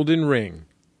the golden ring,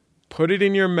 put it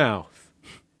in your mouth,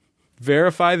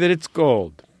 verify that it's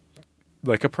gold,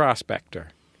 like a prospector.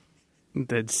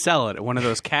 They'd sell it at one of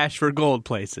those cash for gold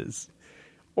places.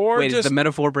 Or Wait, is just the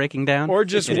metaphor breaking down? or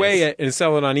just weigh it and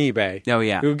sell it on eBay. Oh,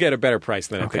 yeah. You'll get a better price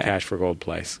than at the Okay. cash for gold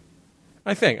place.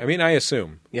 I think. I mean, I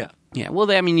assume. Yeah. Yeah,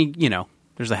 well, I mean, you know,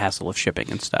 there's the hassle of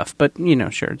shipping and stuff. But,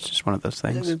 sure, it's just one of those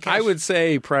things. I would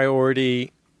say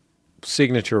priority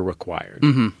signature required.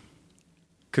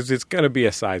 Because it's going to be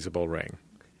a sizable ring.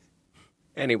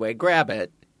 Anyway, grab it.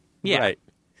 Yeah. Right.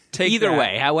 Take Either that,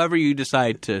 way, however you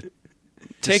decide to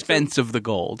dispense of the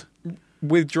gold.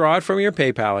 withdraw it from your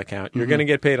PayPal account. You're going to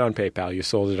get paid on PayPal. You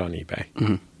sold it on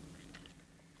eBay.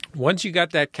 Once you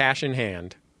got that cash in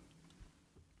hand,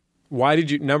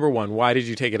 number one, why did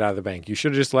you take it out of the bank? You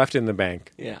should have just left it in the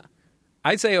bank. Yeah.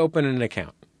 I'd say open an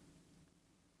account.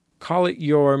 Call it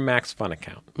your Max Fun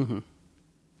account.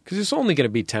 Because it's only going to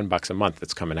be $10 a month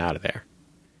that's coming out of there.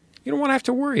 You don't want to have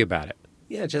to worry about it.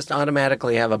 Yeah, just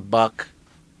automatically have $1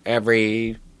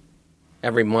 every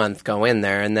month go in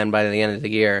there, and then by the end of the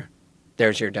year,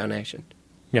 there's your donation.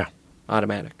 Yeah.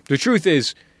 Automatic. The truth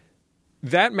is,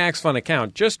 that Max Fun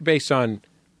account, just based on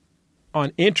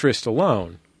interest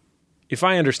alone, if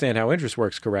I understand how interest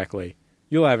works correctly,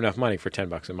 you'll have enough money for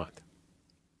 $10 a month.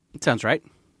 It sounds right.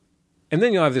 And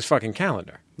then you'll have this fucking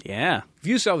calendar. Yeah. If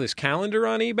you sell this calendar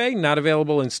on eBay, not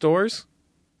available in stores,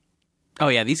 Oh,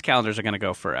 yeah, these calendars are going to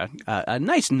go for a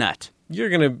nice nut. you're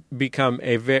going to become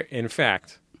in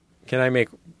fact, can I make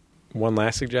one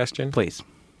last suggestion? Please.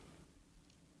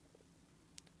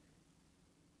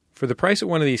 For the price of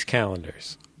one of these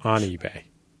calendars on eBay,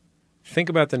 think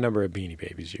about the number of Beanie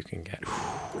Babies you can get.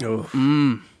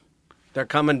 They're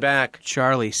coming back.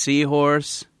 Charlie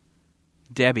Seahorse,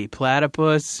 Debbie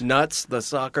Platypus, Nuts, the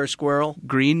soccer squirrel,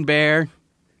 Green Bear,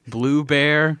 Blue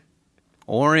Bear,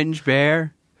 Orange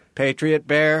Bear, Patriot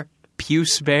Bear,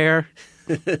 Puce Bear.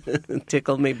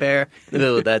 Tickle Me Bear.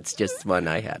 Ooh, that's just one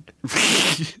I had.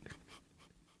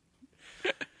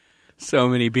 So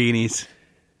many beanies.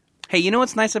 Hey, you know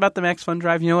what's nice about the Max Fun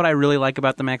Drive? You know what I really like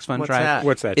about the Max Fun What's Drive? that?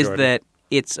 What's that, Is Jordan? that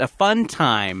it's a fun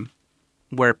time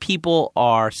where people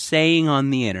are saying on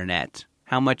the internet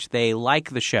how much they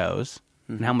like the shows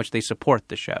and how much they support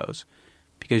the shows.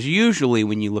 Because usually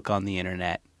when you look on the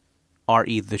internet,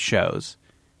 re the shows,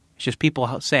 it's just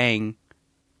people saying,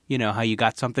 how you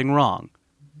got something wrong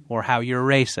or how you're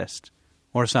racist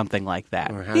or something like that.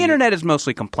 Or how The you- internet is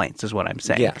mostly complaints is what I'm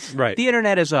saying. Yes. Right. The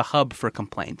internet is a hub for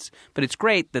complaints. But it's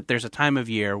great that there's a time of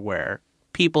year where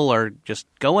people are just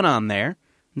going on there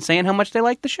and saying how much they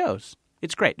like the shows.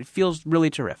 It's great. It feels really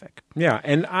terrific. Yeah,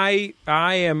 and I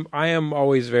am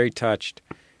always very touched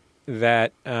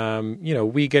that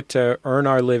we get to earn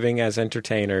our living as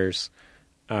entertainers,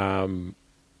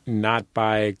 not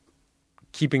by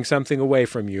keeping something away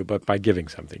from you, but by giving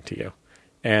something to you,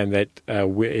 and that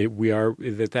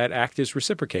that act is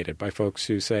reciprocated by folks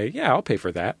who say, "Yeah, I'll pay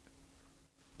for that."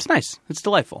 It's nice. It's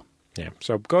delightful. Yeah.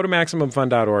 So go to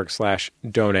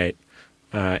MaximumFun.org/donate,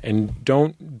 and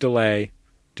don't delay.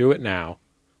 Do it now.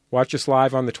 Watch us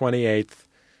live on the 28th.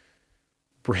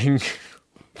 Bring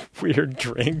weird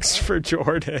drinks for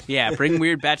Jordan. Yeah, bring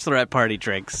weird bachelorette party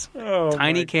drinks. Oh,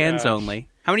 Tiny my cans gosh. only.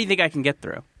 How many do you think I can get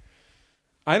through?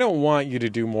 I don't want you to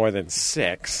do more than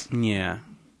 6. Yeah.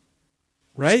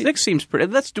 right? 6 seems pretty.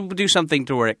 Let's do something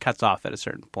to where it cuts off at a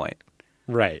certain point.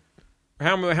 Right.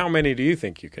 How many do you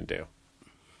think you can do?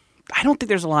 I don't think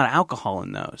there's a lot of alcohol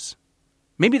in those.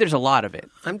 Maybe there's a lot of it.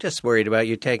 I'm just worried about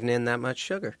you taking in that much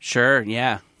sugar. Sure,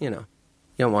 yeah. You know,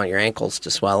 you don't want your ankles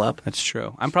to swell up. That's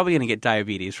true. I'm probably going to get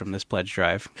diabetes from this pledge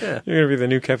drive. You're going to be the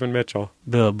new Kevin Mitchell.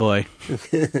 Oh, boy.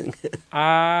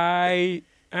 I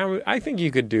think you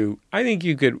could do. I think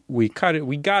you could. We got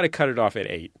to cut it off at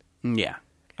 8. Yeah.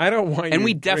 I don't want. And you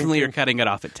we definitely drinking. are cutting it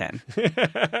off at 10.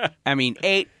 I mean,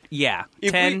 8, yeah.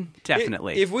 10,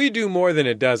 definitely. If we do more than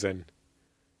a dozen,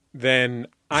 then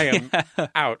I am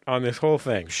out on this whole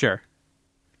thing. Sure.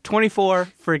 24,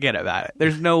 forget about it.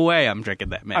 There's no way I'm drinking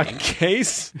that A many.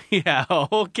 case? Yeah, a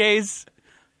whole case?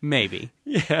 Maybe.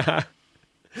 Yeah.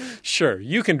 Sure,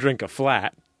 you can drink a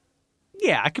flat.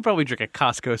 Yeah, I could probably drink a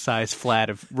Costco-sized flat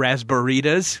of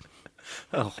Raspberritas.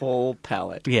 A whole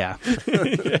pallet. Yeah.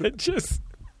 Just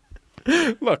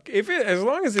look, as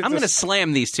long as it's I'm going to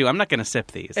slam these two. I'm not going to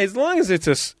sip these. as long as it's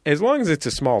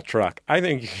a small truck, I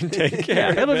think you can take care Yeah,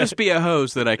 of it'll it. just be a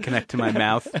hose that I connect to my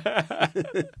mouth.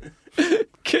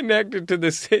 Connected to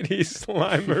the city's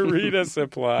Limerita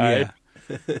supply.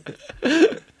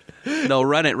 Yeah. They'll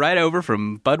run it right over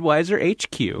from Budweiser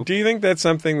HQ. Do you think that's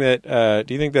something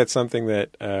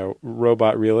that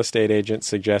robot real estate agents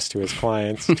suggest to his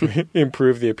clients to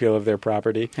improve the appeal of their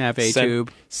property? Have a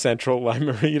tube. Central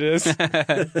Limeritas.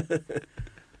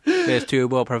 This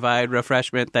tube will provide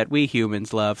refreshment that we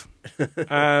humans love.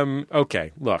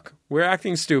 Okay, look, we're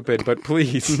acting stupid, but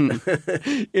please,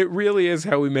 it really is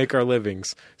how we make our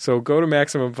livings. So go to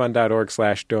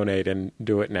MaximumFun.org/donate and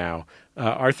do it now.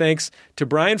 Our thanks to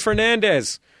Brian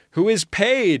Fernandez, who is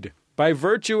paid by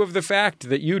virtue of the fact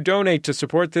that you donate to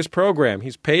support this program.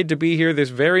 He's paid to be here this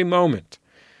very moment.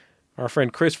 Our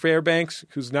friend Chris Fairbanks,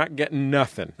 who's not getting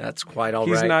nothing. That's quite all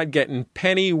He's right. not getting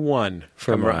penny one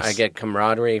from us. I get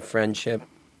camaraderie, friendship,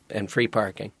 and free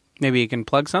parking. Maybe you can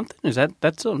plug something.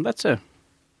 That's a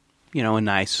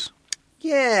nice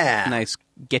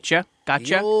getcha, gotcha.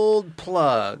 The old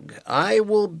plug. I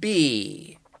will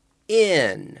be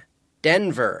in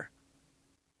Denver.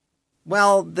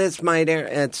 Well, this might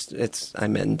air.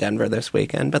 I'm in Denver this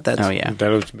weekend, but that's yeah.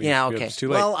 okay. It's too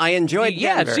late. Well, I enjoyed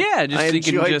Denver. Yeah. I You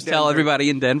can enjoyed just tell Denver.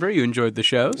 everybody in Denver you enjoyed the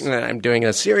shows. I'm doing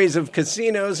a series of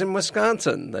casinos in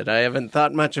Wisconsin that I haven't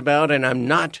thought much about, and I'm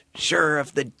not sure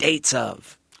of the dates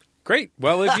of. Great.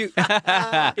 Well,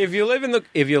 if you live in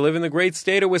the great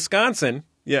state of Wisconsin,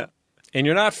 Yeah. and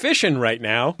you're not fishing right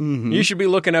now, you should be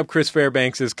looking up Chris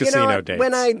Fairbanks' casino dates.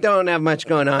 When I don't have much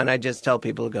going on, I just tell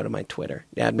people to go to my Twitter.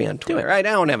 Add me on Twitter. I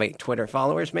don't have any Twitter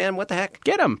followers, man. What the heck?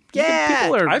 Get them.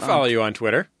 Yeah. I follow you on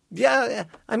Twitter. Yeah,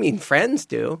 I mean, friends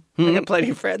do. I got plenty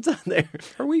of friends on there.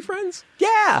 Are we friends?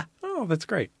 Yeah, Oh, that's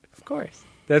great. of course.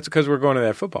 That's because we're going to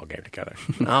that football game together.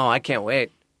 Oh, I can't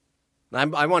wait.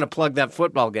 I want to plug that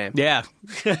football game. Yeah.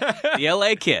 The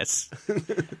LA Kiss.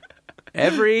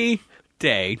 Every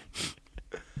day.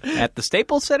 At the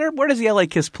Staples Center? Where does the LA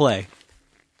Kiss play?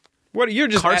 What you're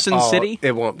just Carson at, City?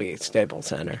 It won't be Staples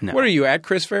Center. No. What are you at,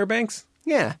 Chris Fairbanks?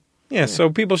 Yeah. Yeah, so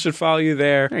people should follow you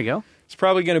there. There you go. It's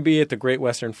probably going to be at the Great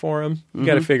Western Forum. You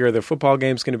got to figure the football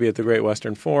game's going to be at the Great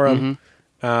Western Forum,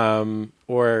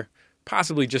 or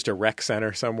possibly just a rec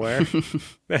center somewhere.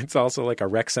 That's also like a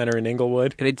rec center in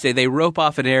Inglewood. And they'd say they rope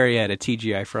off an area at a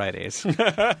TGI Fridays.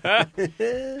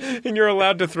 And you're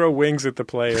allowed to throw wings at the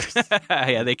players.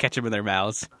 Yeah, they catch them in their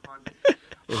mouths.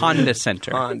 Honda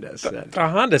Center. Honda Center. A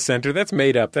Honda Center, that's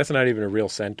made up. That's not even a real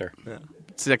center.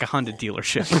 It's like a Honda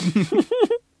dealership.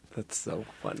 That's so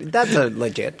funny. That's a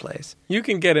legit place. You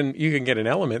can get an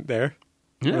element there.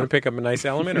 You want to pick up a nice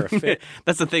element or a fit?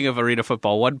 That's the thing of arena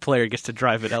football. One player gets to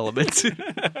drive an element.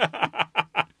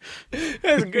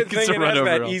 That's a good Gets thing. to It run has over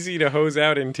that all. easy to hose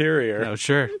out interior. Oh,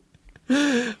 sure.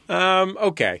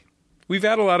 Okay. We've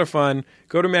had a lot of fun.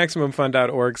 Go to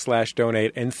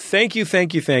MaximumFun.org/donate. And thank you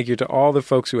to all the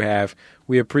folks who have.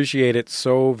 We appreciate it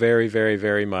so very, very,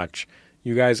 very much.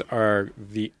 You guys are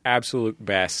the absolute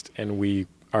best, and we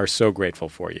are so grateful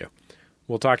for you.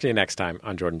 We'll talk to you next time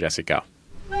on Jordan Jesse Go.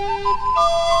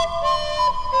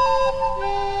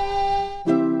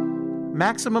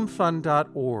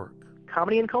 MaximumFun.org.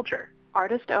 Comedy and culture.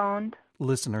 Artist owned.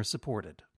 Listener supported.